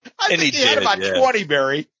 I think he had about 20,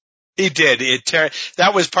 Barry. He did.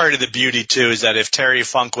 That was part of the beauty too, is that if Terry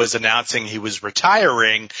Funk was announcing he was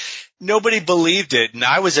retiring, nobody believed it. And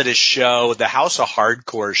I was at a show, the House of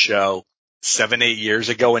Hardcore show, 7-8 years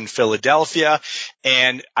ago in Philadelphia.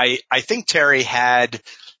 And I think Terry had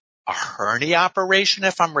a hernia operation,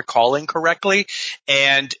 if I'm recalling correctly.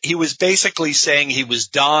 And he was basically saying he was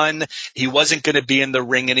done. He wasn't going to be in the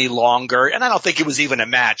ring any longer. And I don't think it was even a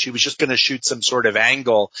match. He was just going to shoot some sort of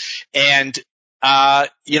angle. And and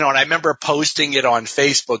I remember posting it on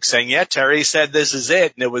Facebook saying, yeah, Terry said this is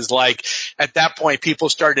it. And it was at that point, people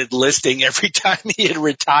started listing every time he had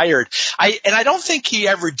retired. I don't think he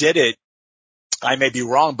ever did it. I may be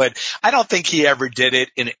wrong, but I don't think he ever did it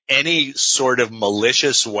in any sort of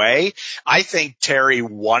malicious way. I think Terry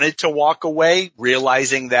wanted to walk away,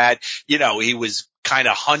 realizing that, he was kind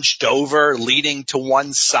of hunched over, leaning to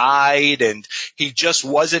one side, and he just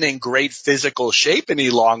wasn't in great physical shape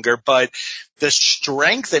any longer. But the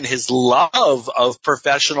strength and his love of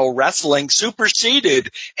professional wrestling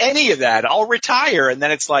superseded any of that. I'll retire. And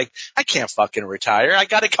then it's I can't fucking retire. I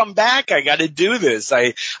got to come back. I got to do this.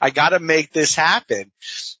 I got to make this happen.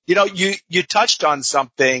 You touched on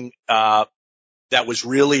something, that was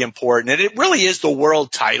really important. And it really is the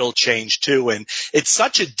world title change too. And it's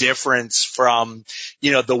such a difference from,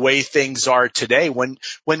 the way things are today. When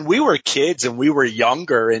we were kids and we were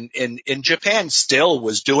younger, and Japan still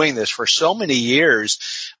was doing this for so many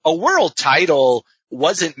years, a world title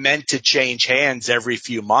wasn't meant to change hands every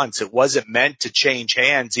few months. It wasn't meant to change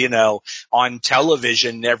hands, on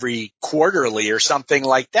television every quarterly or something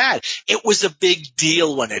like that. It was a big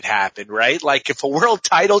deal when it happened, right? If a world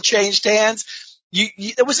title changed hands,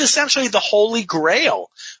 it was essentially the holy grail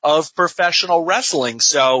of professional wrestling.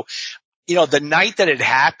 So, the night that it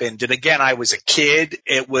happened, and again, I was a kid,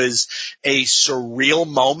 it was a surreal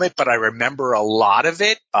moment, but I remember a lot of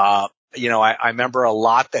it. I remember a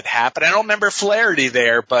lot that happened. I don't remember Flaherty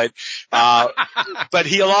there, but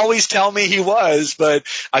he'll always tell me he was. But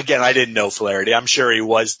again, I didn't know Flaherty. I'm sure he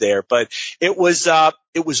was there, but it was a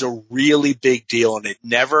really big deal, and it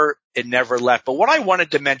never left. But what I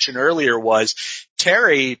wanted to mention earlier was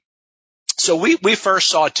Terry. So we first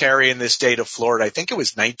saw Terry in the state of Florida. I think it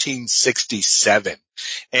was 1967.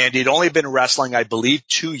 And he'd only been wrestling, I believe,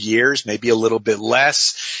 2 years, maybe a little bit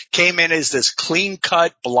less. Came in as this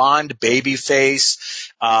clean-cut, blonde baby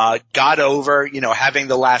face. Got over, having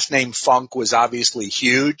the last name Funk was obviously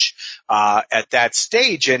huge at that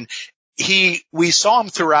stage. And we saw him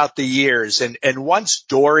throughout the years. And once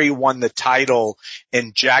Dory won the title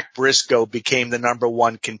and Jack Briscoe became the number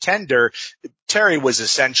one contender, Terry was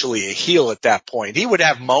essentially a heel at that point. He would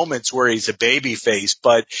have moments where he's a baby face,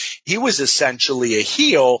 but he was essentially a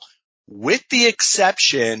heel, with the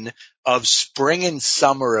exception of spring and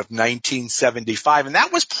summer of 1975. And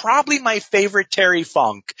that was probably my favorite Terry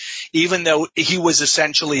Funk, even though he was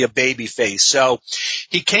essentially a babyface. So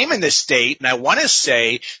he came in this state, and I want to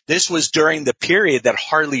say this was during the period that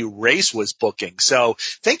Harley Race was booking. So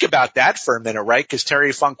think about that for a minute, right? Because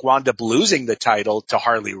Terry Funk wound up losing the title to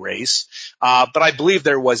Harley Race. But I believe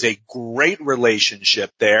there was a great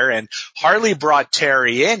relationship there, and Harley brought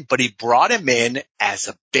Terry in, but he brought him in as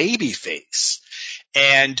a babyface.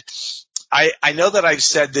 And I know that I've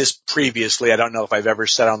said this previously. I don't know if I've ever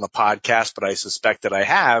said it on the podcast, but I suspect that I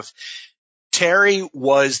have. Terry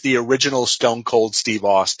was the original Stone Cold Steve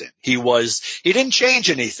Austin. He didn't change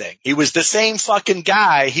anything. He was the same fucking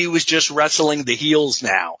guy. He was just wrestling the heels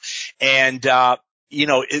now. And,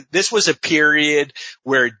 this was a period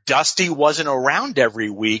where Dusty wasn't around every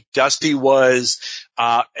week. Dusty was,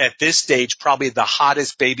 at this stage, probably the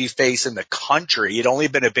hottest babyface in the country. He'd only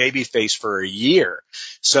been a babyface for a year.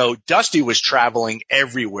 So Dusty was traveling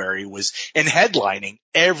everywhere. He was in headlining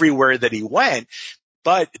everywhere that he went.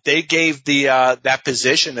 But they gave that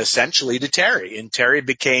position essentially to Terry, and Terry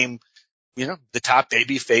became, the top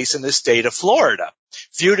baby face in the state of Florida.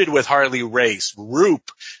 Feuded with Harley Race,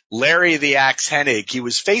 Roop, Larry the Axe Hennig. He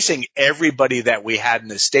was facing everybody that we had in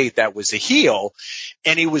the state that was a heel,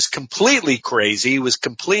 and he was completely crazy. He was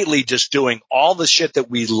completely just doing all the shit that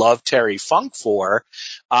we love Terry Funk for,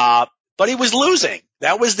 but he was losing.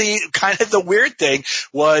 That was the kind of the weird thing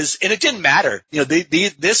was, and it didn't matter.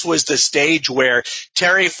 This was the stage where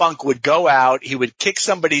Terry Funk would go out, he would kick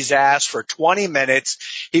somebody's ass for 20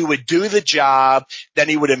 minutes, he would do the job, then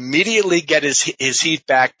he would immediately get his heat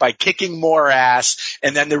back by kicking more ass,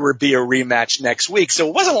 and then there would be a rematch next week. So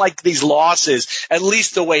it wasn't like these losses, at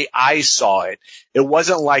least the way I saw it, it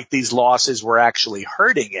wasn't like these losses were actually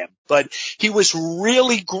hurting him. But he was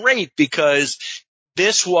really great because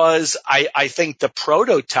this was, I think, the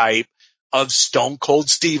prototype of Stone Cold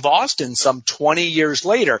Steve Austin some 20 years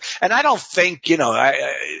later. And I don't think,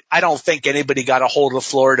 I don't think anybody got a hold of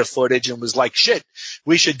Florida footage and was like, shit,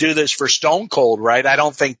 we should do this for Stone Cold, right? I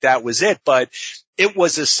don't think that was it, but it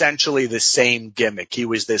was essentially the same gimmick. He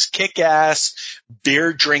was this kick-ass,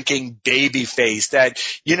 beer-drinking baby face that,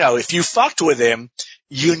 if you fucked with him,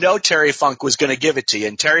 Terry Funk was going to give it to you.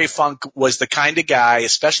 And Terry Funk was the kind of guy,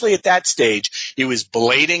 especially at that stage, he was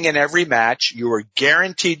blading in every match. You were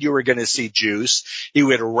guaranteed you were going to see juice. He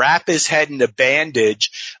would wrap his head in a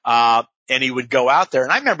bandage, and he would go out there.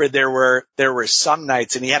 And I remember there were some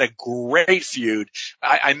nights, and he had a great feud.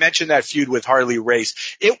 I mentioned that feud with Harley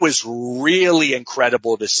Race. It was really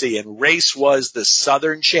incredible to see. And Race was the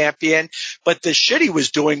Southern champion, but the shit he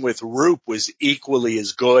was doing with Roop was equally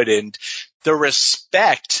as good. And the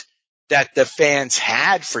respect that the fans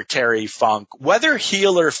had for Terry Funk, whether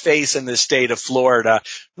heel or face in the state of Florida,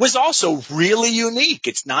 was also really unique.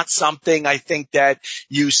 It's not something I think that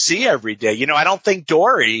you see every day. I don't think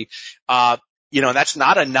Dory, that's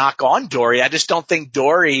not a knock on Dory. I just don't think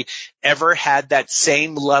Dory ever had that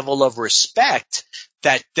same level of respect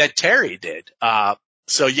that Terry did.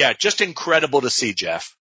 So yeah, just incredible to see,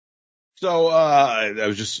 Jeff. So, I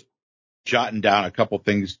was just jotting down a couple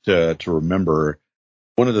things to remember.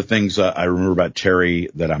 One of the things I remember about Terry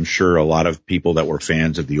that I'm sure a lot of people that were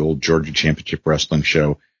fans of the old Georgia Championship Wrestling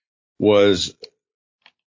show was,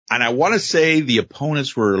 and I want to say the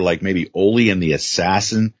opponents were like maybe Ole and the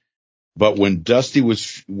Assassin, but when Dusty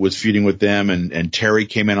was feuding with them and Terry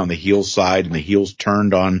came in on the heel side and the heels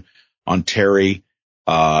turned on Terry,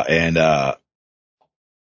 I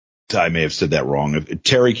may have said that wrong.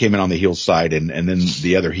 Terry came in on the heel side and then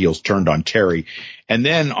the other heels turned on Terry. And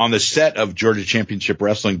then on the set of Georgia Championship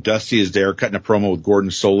Wrestling, Dusty is there cutting a promo with Gordon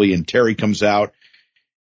Solie, and Terry comes out,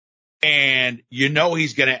 and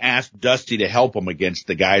he's going to ask Dusty to help him against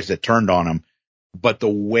the guys that turned on him. But the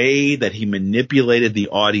way that he manipulated the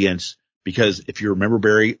audience, because if you remember,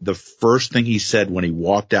 Barry, the first thing he said when he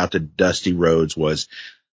walked out to Dusty Rhodes was,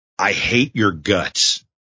 "I hate your guts.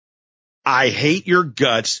 I hate your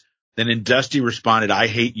guts." Then Dusty responded, "I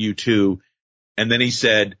hate you too." And then he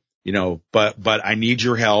said, but I need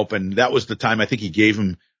your help. And that was the time I think he gave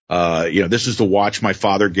him, this is the watch my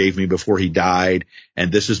father gave me before he died,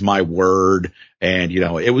 and this is my word. And,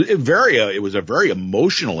 it was a very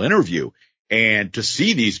emotional interview. And to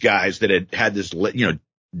see these guys that had this,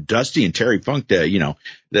 Dusty and Terry Funk,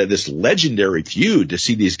 this legendary feud, to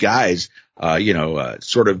see these guys,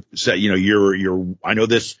 sort of say, I know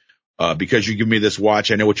this, because you give me this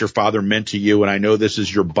watch, I know what your father meant to you, and I know this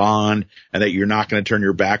is your bond, and that you're not going to turn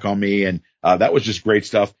your back on me. And that was just great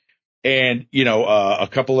stuff. And a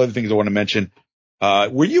couple other things I want to mention.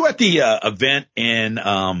 Were you at the event in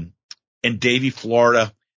Davie,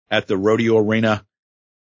 Florida, at the Rodeo Arena?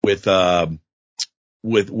 with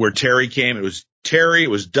where Terry came. It was Terry, it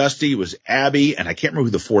was Dusty, it was Abby, and I can't remember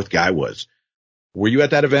who the fourth guy was. Were you at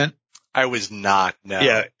that event? I was not, no.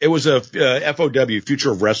 Yeah, it was a FOW,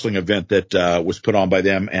 Future of Wrestling event that was put on by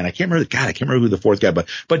them, and I can't remember who the fourth guy,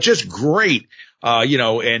 but just great,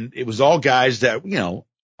 and it was all guys that,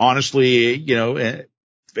 honestly,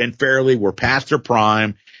 and fairly were past their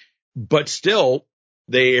prime, but still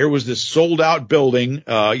there was this sold out building,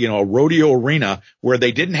 a rodeo arena where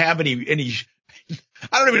they didn't have any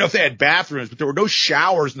I don't even know if they had bathrooms, but there were no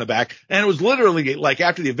showers in the back. And it was literally like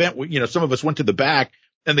after the event, some of us went to the back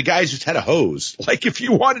and the guys just had a hose. Like if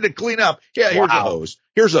you wanted to clean up, here's a hose.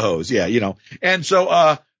 Here's a hose. Yeah, And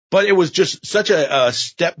so, but it was just such a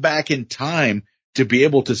step back in time to be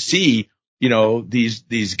able to see,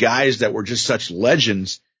 these guys that were just such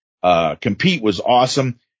legends, compete was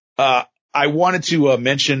awesome. I wanted to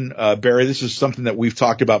mention, Barry, this is something that we've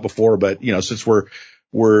talked about before, but, since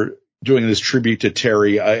we're doing this tribute to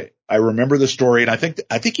Terry, I remember the story, and I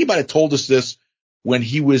think he might have told us this when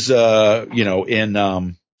he was,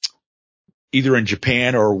 in, either in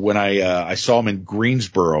Japan or when I saw him in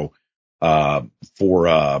Greensboro,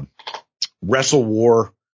 for, Wrestle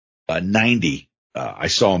War, 90. I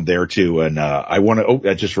saw him there too. And,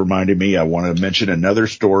 that just reminded me, I want to mention another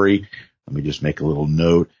story. Let me just make a little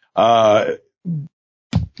note.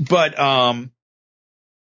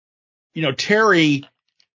 Terry,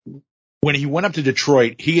 when he went up to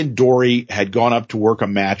Detroit, he and Dory had gone up to work a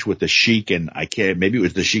match with the Sheik and maybe it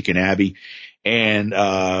was the Sheik and Abby. And,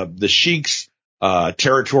 the Sheik's,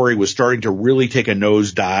 territory was starting to really take a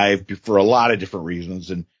nosedive for a lot of different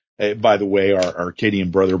reasons. And, by the way, our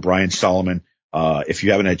Arcadian brother, Brian Solomon, if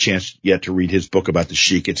you haven't had a chance yet to read his book about the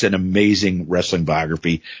Sheik, it's an amazing wrestling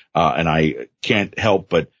biography. And I can't help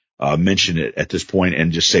but mention it at this point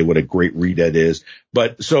and just say what a great read that is.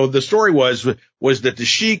 But so the story was that the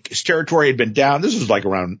Sheik's territory had been down. This was like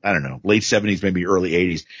around, I don't know, late 70s, maybe early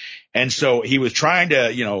 80s. And so he was trying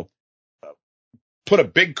to, put a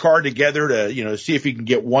big card together to, see if he can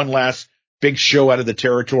get one last big show out of the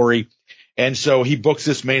territory. And so he books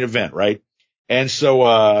this main event, right? And so,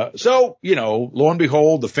 lo and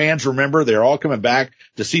behold, the fans remember they're all coming back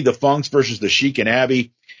to see the Funks versus the Sheik and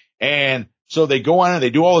Abby. And so they go on and they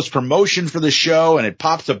do all this promotion for the show and it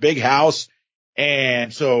pops a big house.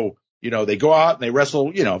 And so, they go out and they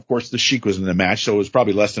wrestle, of course the Sheik was in the match, so it was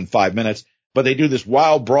probably less than 5 minutes, but they do this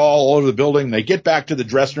wild brawl all over the building. They get back to the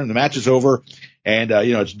dressing room. The match is over. And,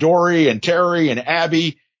 it's Dory and Terry and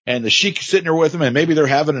Abby and the Sheik sitting there with them. And maybe they're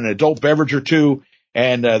having an adult beverage or two.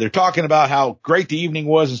 And, they're talking about how great the evening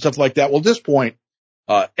was and stuff like that. Well, at this point,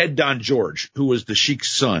 Ed Don George, who was the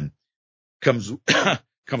Sheik's son, comes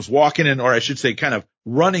walking in, or I should say kind of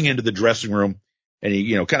running into the dressing room. And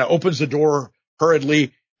he, kind of opens the door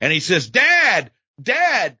hurriedly and he says, Dad,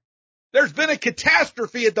 there's been a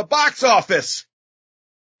catastrophe at the box office,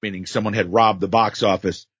 meaning someone had robbed the box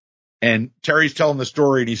office. And Terry's telling the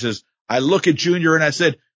story and he says, I look at Junior and I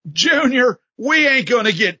said, Junior, we ain't going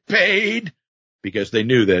to get paid, because they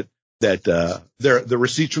knew that the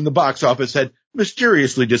receipts from the box office had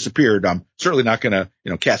mysteriously disappeared. I'm certainly not going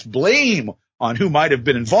to, cast blame on who might have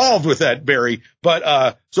been involved with that, Barry.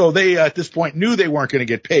 But, so they, at this point knew they weren't going to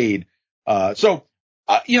get paid. I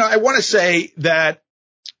want to say that,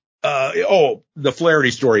 the Flaherty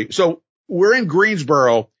story. So we're in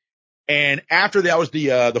Greensboro, and after that was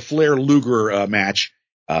the Flair Luger match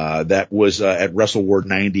that was at Wrestle War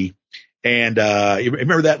 90. And you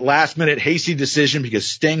remember that last minute hasty decision because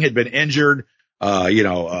Sting had been injured on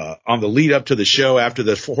the lead up to the show after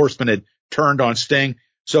the Horsemen had turned on Sting.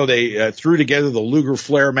 So they threw together the Luger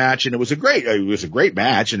Flair match, and it was a great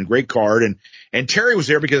match and a great card. And Terry was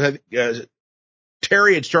there because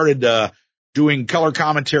Terry had started doing color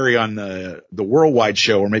commentary on the Worldwide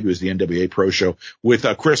show, or maybe it was the NWA Pro show, with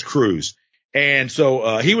Chris Cruz. And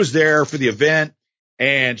so he was there for the event.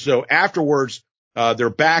 And so afterwards,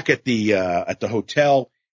 they're back at the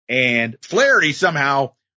hotel, and Flaherty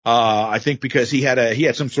somehow, I think because he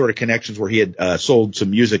had some sort of connections where he had sold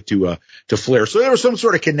some music to Flair. So there was some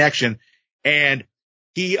sort of connection, and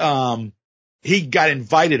he got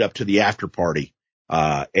invited up to the after party.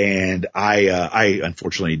 And I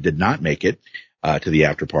unfortunately did not make it, to the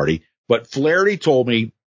after party, but Flaherty told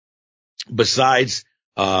me, besides,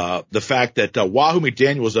 the fact that, Wahoo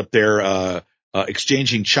McDaniel was up there,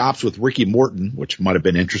 exchanging chops with Ricky Morton, which might have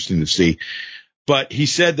been interesting to see. But he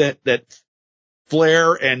said that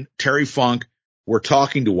Flair and Terry Funk were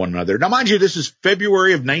talking to one another. Now, mind you, this is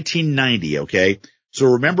February of 1990. Okay.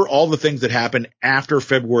 So remember all the things that happened after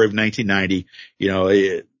February of 1990.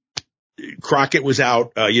 Crockett was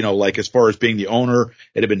out, like as far as being the owner,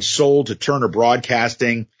 it had been sold to Turner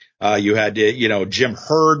Broadcasting. You had, Jim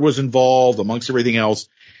Hurd was involved amongst everything else.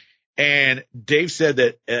 And Dave said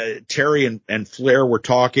that Terry and Flair were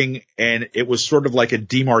talking, and it was sort of like a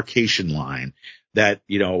demarcation line that,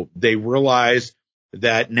 they realized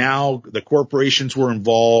that now the corporations were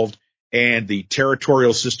involved and the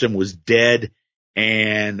territorial system was dead,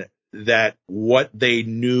 and that what they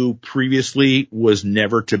knew previously was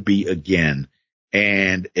never to be again.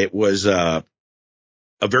 And it was a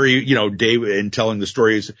very, Dave, in telling the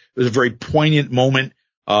stories, it was a very poignant moment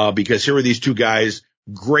because here were these two guys,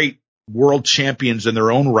 great world champions in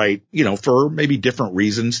their own right, for maybe different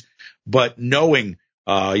reasons, but knowing,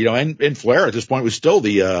 and Flair at this point was still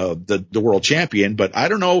the world champion, but I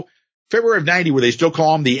don't know, February of 90, were they still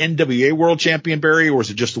call him the NWA world champion, Barry, or was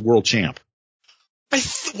it just the world champ? I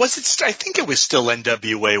think it was still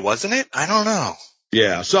NWA, wasn't it? I don't know.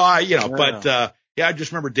 Yeah. So I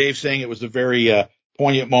just remember Dave saying it was a very,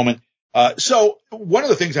 poignant moment. So one of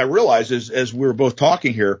the things I realized is, as we were both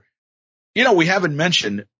talking here, we haven't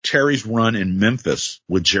mentioned Terry's run in Memphis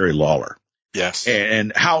with Jerry Lawler. Yes.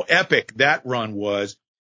 And how epic that run was.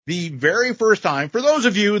 The very first time, for those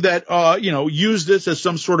of you that, use this as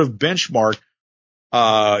some sort of benchmark,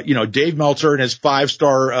 Dave Meltzer and his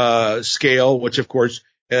 5-star, scale, which of course,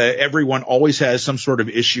 everyone always has some sort of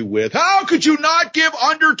issue with. How could you not give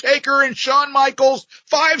Undertaker and Shawn Michaels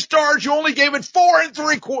 5 stars? You only gave it 4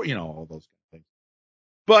 3/4, all those kind of things.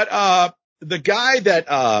 But, the guy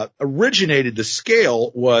that, originated the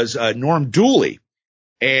scale was, Norm Dooley.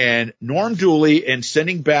 And Norm Dooley, in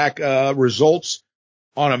sending back, results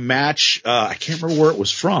on a match, I can't remember where it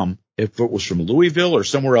was from, if it was from Louisville or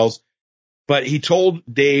somewhere else, but he told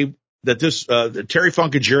Dave that this, Terry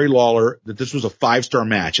Funk and Jerry Lawler, that this was a 5-star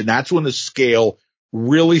match. And that's when the scale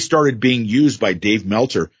really started being used by Dave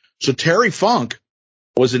Meltzer. So Terry Funk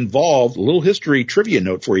was involved, a little history trivia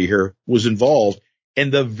note for you here, was involved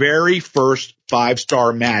in the very first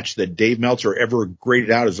 5-star match that Dave Meltzer ever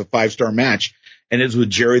graded out as a 5-star match. And it was with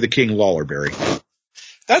Jerry the King Lawler, Barry.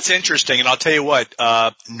 That's interesting. And I'll tell you what,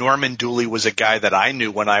 Norman Dooley was a guy that I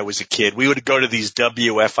knew when I was a kid. We would go to these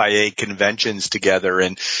WFIA conventions together,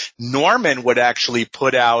 and Norman would actually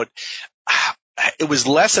put out, it was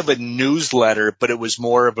less of a newsletter, but it was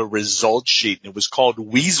more of a result sheet. It was called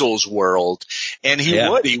Weasel's World. And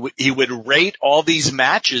he would rate all these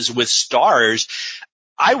matches with stars.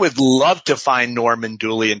 I would love to find Norman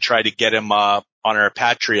Dooley and try to get him on our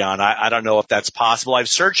Patreon. I don't know if that's possible. I've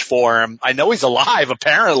searched for him. I know he's alive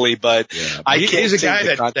apparently, but he's a guy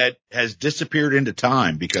that has disappeared into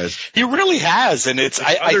time, because he really has. And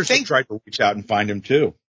I think tried to reach out and find him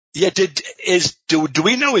too. Yeah. Do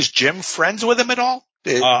we know, is Jim friends with him at all?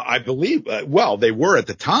 I believe, they were at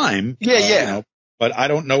the time. Yeah. But I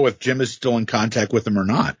don't know if Jim is still in contact with him or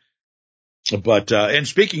not. But, and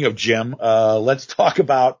speaking of Jim, let's talk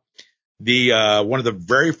about one of the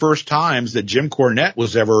very first times that Jim Cornette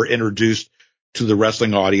was ever introduced to the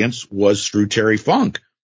wrestling audience was through Terry Funk.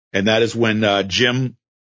 And that is when, Jim,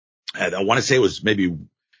 I want to say it was maybe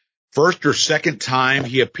first or second time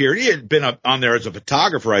he appeared. He had been on there as a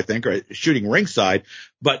photographer, I think, or shooting ringside,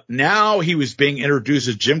 but now he was being introduced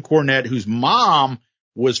as Jim Cornette, whose mom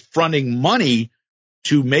was fronting money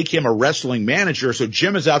to make him a wrestling manager. So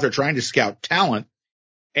Jim is out there trying to scout talent.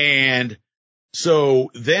 And so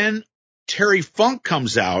then Terry Funk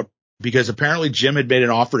comes out, because apparently Jim had made an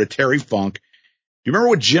offer to Terry Funk. Do you remember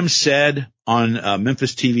what Jim said on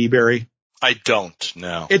Memphis TV, Barry? I don't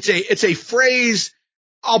know. It's a phrase,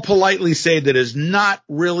 I'll politely say, that is not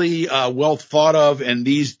really well thought of in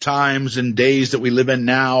these times and days that we live in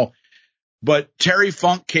now. But Terry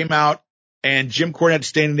Funk came out, and Jim Cornette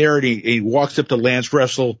standing there, and he walks up to Lance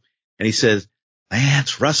Russell and he says,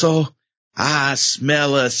 "Lance Russell, I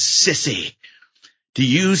smell a sissy. Do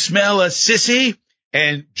you smell a sissy?"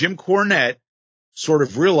 And Jim Cornette sort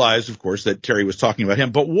of realized, of course, that Terry was talking about him.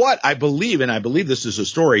 But what I believe, and I believe this is a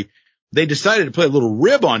story, they decided to play a little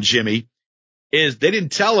rib on Jimmy, is they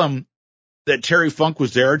didn't tell him that Terry Funk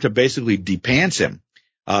was there to basically depants him,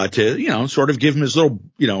 to, sort of give him his little,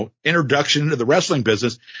 introduction into the wrestling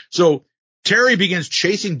business. So Terry begins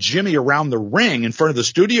chasing Jimmy around the ring in front of the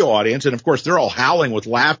studio audience. And of course, they're all howling with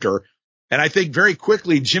laughter. And I think very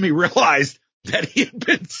quickly Jimmy realized that he had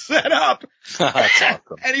been set up. That's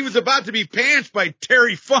awesome. And he was about to be pantsed by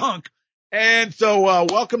Terry Funk. And so,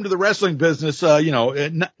 welcome to the wrestling business.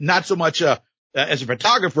 Not so much, as a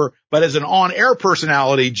photographer, but as an on-air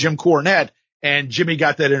personality, Jim Cornette. And Jimmy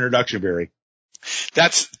got that introduction, Barry.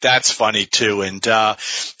 That's funny too. And,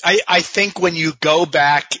 I think when you go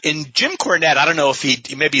back in Jim Cornette, I don't know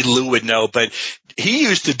if maybe Lou would know, but he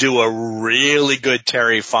used to do a really good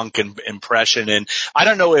Terry Funk impression. And I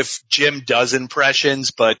don't know if Jim does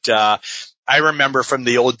impressions, but I remember from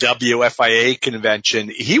the old WFIA convention,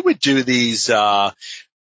 he would do these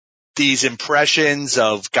impressions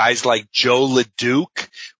of guys like Joe LeDuc,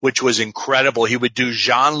 which was incredible. He would do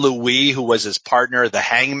Jean-Louis, who was his partner, the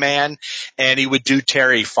Hangman, and he would do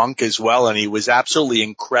Terry Funk as well, and he was absolutely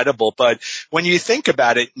incredible. But when you think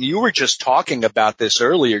about it, you were just talking about this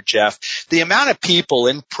earlier, Jeff, the amount of people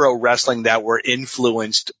in pro wrestling that were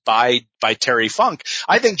influenced by Terry Funk.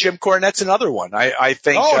 I think Jim Cornette's another one. I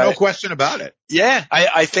think. Oh, no question about it. Yeah,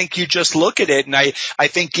 I think you just look at it, and I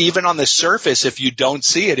think even on the surface, if you don't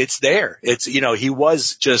see it, it's there. It's,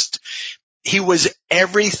 he was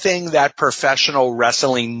everything that professional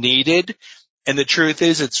wrestling needed. And the truth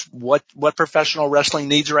is, it's what professional wrestling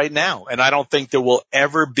needs right now. And I don't think there will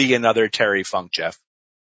ever be another Terry Funk, Jeff.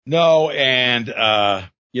 No. And,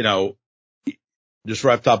 just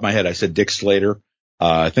right off the top of my head, I said Dick Slater.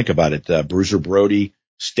 Think about it. Bruiser Brody,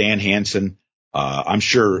 Stan Hansen. I'm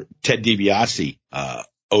sure Ted DiBiase,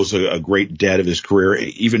 owes a great debt of his career,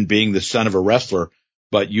 even being the son of a wrestler.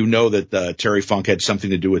 But that, Terry Funk had something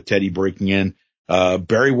to do with Teddy breaking in.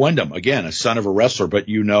 Barry Windham, again, a son of a wrestler, but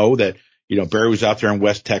that, Barry was out there in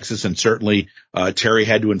West Texas, and certainly, Terry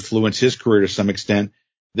had to influence his career to some extent.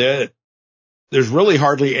 There's really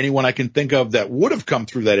hardly anyone I can think of that would have come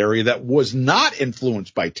through that area that was not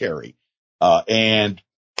influenced by Terry. I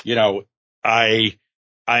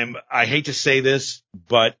hate to say this,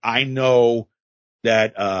 but I know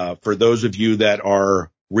that, for those of you that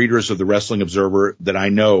are readers of the Wrestling Observer, that I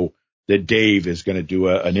know that Dave is going to do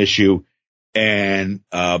an issue. And,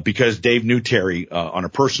 because Dave knew Terry, on a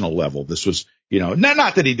personal level, this was,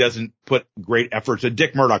 not that he doesn't put great efforts.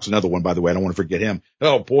 Dick Murdoch's another one, by the way. I don't want to forget him.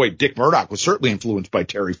 Oh boy, Dick Murdoch was certainly influenced by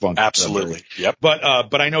Terry Funk. Absolutely. Yep.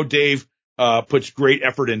 But I know Dave, puts great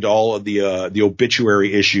effort into all of the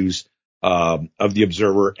obituary issues, of the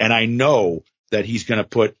Observer. And I know that he's going to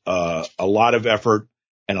put, a lot of effort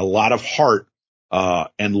and a lot of heart,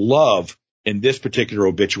 and love in this particular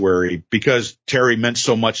obituary, because Terry meant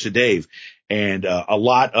so much to Dave. And, a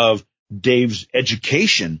lot of Dave's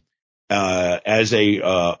education, as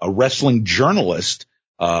a wrestling journalist,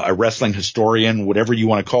 a wrestling historian, whatever you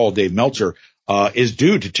want to call Dave Meltzer, is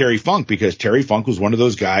due to Terry Funk, because Terry Funk was one of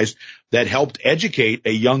those guys that helped educate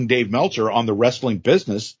a young Dave Meltzer on the wrestling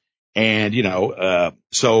business. And,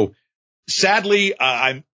 so sadly,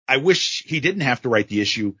 I wish he didn't have to write the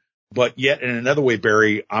issue, but yet in another way,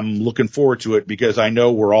 Barry, I'm looking forward to it, because I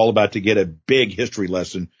know we're all about to get a big history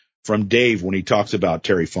lesson from Dave when he talks about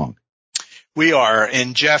Terry Funk. We are.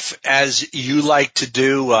 And Jeff, as you like to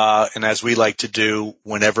do, and as we like to do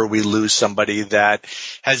whenever we lose somebody that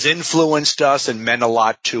has influenced us and meant a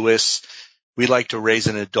lot to us, we like to raise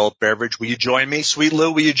an adult beverage. Will you join me? Sweet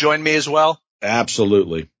Lou, will you join me as well?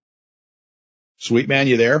 Absolutely. Sweet man,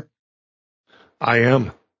 you there? I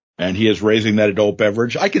am. And he is raising that adult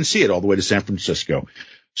beverage. I can see it all the way to San Francisco.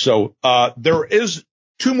 So, there is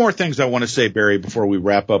two more things I want to say, Barry, before we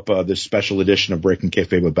wrap up, this special edition of Breaking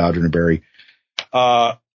Kayfabe with Bowden and Barry.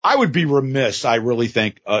 I would be remiss, I really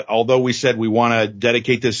think, although we said we want to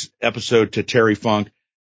dedicate this episode to Terry Funk,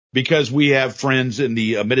 because we have friends in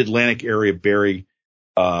the Mid-Atlantic area, Barry.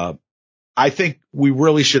 I think we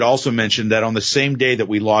really should also mention that on the same day that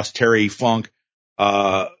we lost Terry Funk,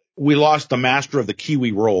 we lost the master of the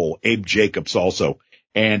Kiwi roll, Abe Jacobs, also.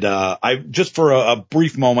 And, just for a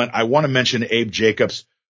brief moment, I want to mention Abe Jacobs,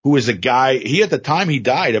 who is a guy, at the time he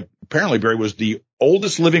died, apparently, Barry, was the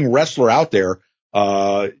oldest living wrestler out there.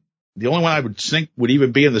 The only one I would think would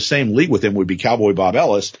even be in the same league with him would be Cowboy Bob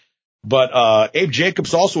Ellis. But, Abe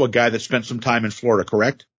Jacobs, also a guy that spent some time in Florida,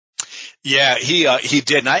 correct? Yeah, he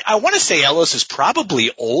did. And I want to say Ellis is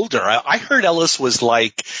probably older. I heard Ellis was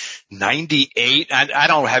like 98. I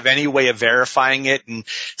don't have any way of verifying it. And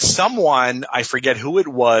someone, I forget who it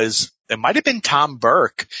was, it might have been Tom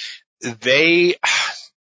Burke.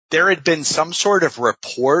 There had been some sort of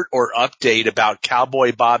report or update about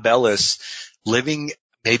Cowboy Bob Ellis living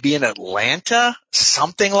maybe in Atlanta,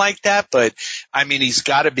 something like that. But I mean, he's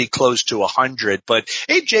got to be close to 100. But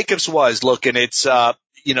Abe Jacobs was, look, and it's,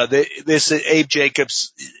 this Abe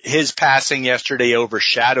Jacobs, his passing yesterday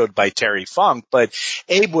overshadowed by Terry Funk, but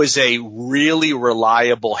Abe was a really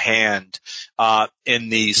reliable hand, in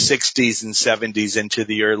the 60s and 70s into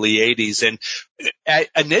the early 80s. And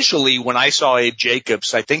initially when I saw Abe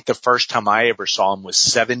Jacobs, I think the first time I ever saw him was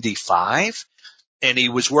 75. And he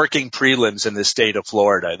was working prelims in the state of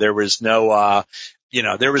Florida. There was no,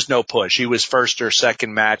 there was no push. He was first or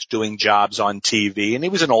second match doing jobs on TV, and he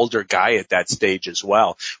was an older guy at that stage as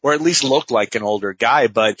well, or at least looked like an older guy.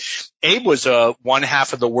 But Abe was one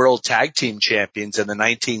half of the world tag team champions in the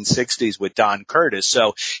 1960s with Don Curtis.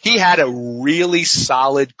 So he had a really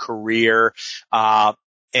solid career.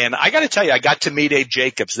 And I got to tell you, I got to meet Abe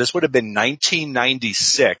Jacobs. This would have been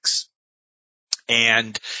 1996.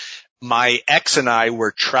 And my ex and I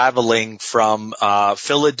were traveling from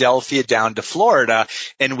Philadelphia down to Florida,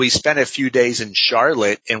 and we spent a few days in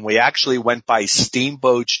Charlotte, and we actually went by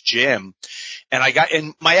Steamboat's Gym.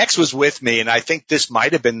 And my ex was with me, and I think this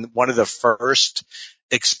might have been one of the first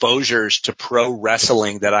exposures to pro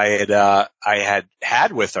wrestling that I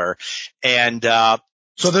had with her. And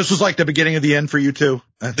so this was like the beginning of the end for you too?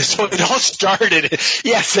 So it all started.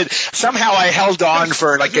 Yes, and somehow I held on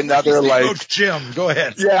for like another Coach Jim, go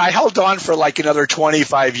ahead. Yeah, I held on for like another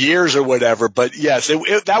 25 years or whatever. But yes,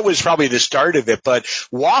 that was probably the start of it. But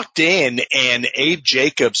walked in and Abe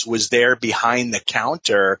Jacobs was there behind the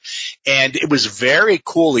counter, and it was very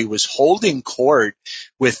cool. He was holding court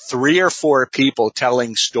with 3 or 4 people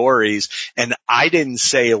telling stories, and I didn't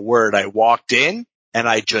say a word. I walked in and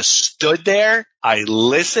I just stood there. I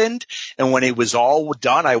listened, and when it was all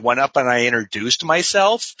done, I went up and I introduced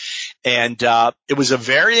myself, and it was a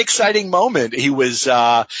very exciting moment. He was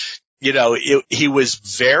he was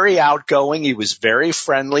very outgoing. He was very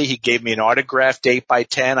friendly. He gave me an autographed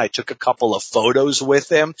 8x10. I took a couple of photos with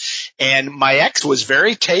him, and my ex was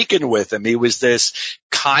very taken with him. He was this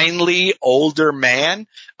kindly older man,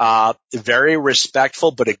 very respectful,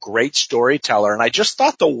 but a great storyteller. And I just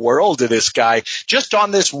thought the world of this guy just on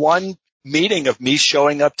this one meeting of me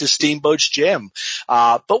showing up to Steamboat's Gym.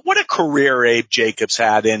 But what a career Abe Jacobs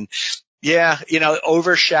had. And yeah,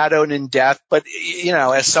 overshadowed in death. But,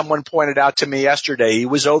 as someone pointed out to me yesterday, he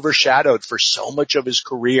was overshadowed for so much of his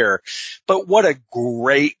career. But what a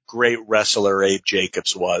great, great wrestler Abe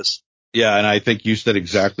Jacobs was. Yeah, and I think you said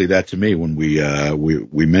exactly that to me when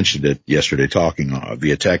we mentioned it yesterday talking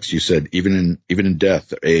via text. You said even in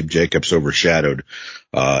death, Abe Jacobs overshadowed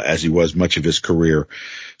as he was much of his career.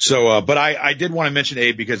 So, but I did want to mention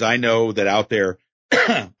Abe because I know that out there,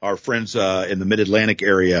 our friends in the Mid-Atlantic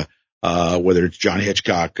area, whether it's John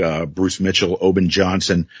Hitchcock, Bruce Mitchell, Oben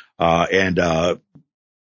Johnson, and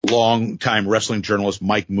long-time wrestling journalist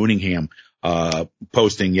Mike Mooningham,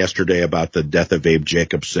 posting yesterday about the death of Abe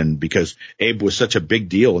Jacobs, and because Abe was such a big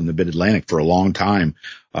deal in the Mid-Atlantic for a long time,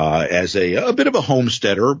 as a bit of a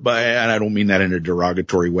homesteader, and I don't mean that in a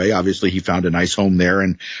derogatory way. Obviously, he found a nice home there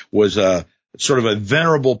and was sort of a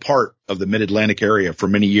venerable part of the Mid-Atlantic area for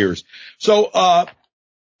many years. So,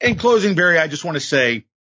 in closing, Barry, I just want to say,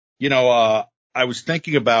 I was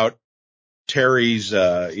thinking about Terry's,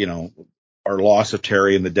 our loss of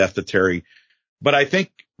Terry and the death of Terry, but I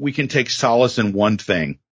think we can take solace in one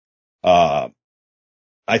thing. I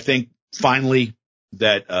think finally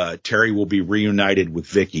that Terry will be reunited with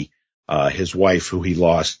Vicky, his wife, who he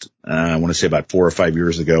lost, I want to say about 4 or 5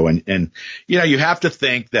 years ago. And you have to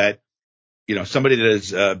think that, somebody that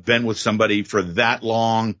has been with somebody for that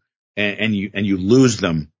long and you lose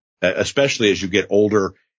them, especially as you get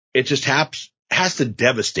older, it just has to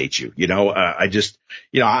devastate you.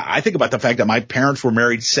 I think about the fact that my parents were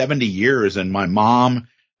married 70 years and my mom,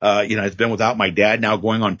 has been without my dad now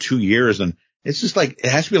going on 2 years. And it's just like, it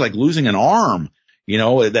has to be like losing an arm,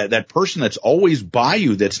 that person that's always by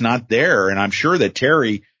you that's not there. And I'm sure that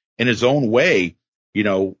Terry in his own way,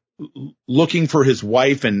 looking for his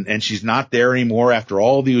wife and she's not there anymore after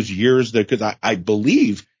all these years, because I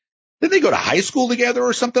believe, did they go to high school together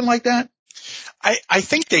or something like that? I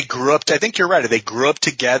think they grew up. I think you're right. They grew up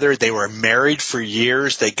together. They were married for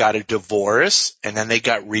years. They got a divorce and then they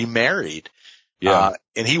got remarried. Yeah.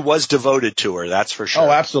 And he was devoted to her. That's for sure. Oh,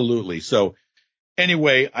 absolutely. So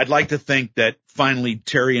anyway, I'd like to think that finally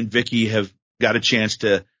Terry and Vicky have got a chance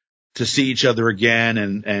to see each other again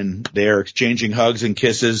and they're exchanging hugs and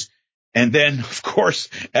kisses. And then, of course,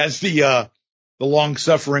 as the long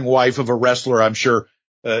suffering wife of a wrestler, I'm sure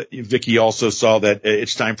Vicky also saw that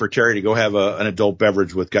it's time for Terry to go have an adult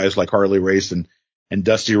beverage with guys like Harley Race and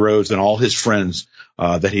Dusty Rhodes and all his friends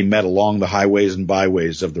that he met along the highways and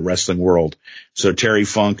byways of the wrestling world. So Terry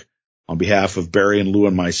Funk, on behalf of Barry and Lou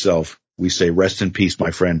and myself, we say rest in peace,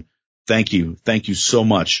 my friend. Thank you. Thank you so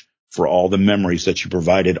much for all the memories that you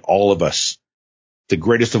provided all of us. The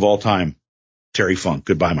greatest of all time, Terry Funk.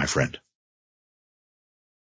 Goodbye, my friend.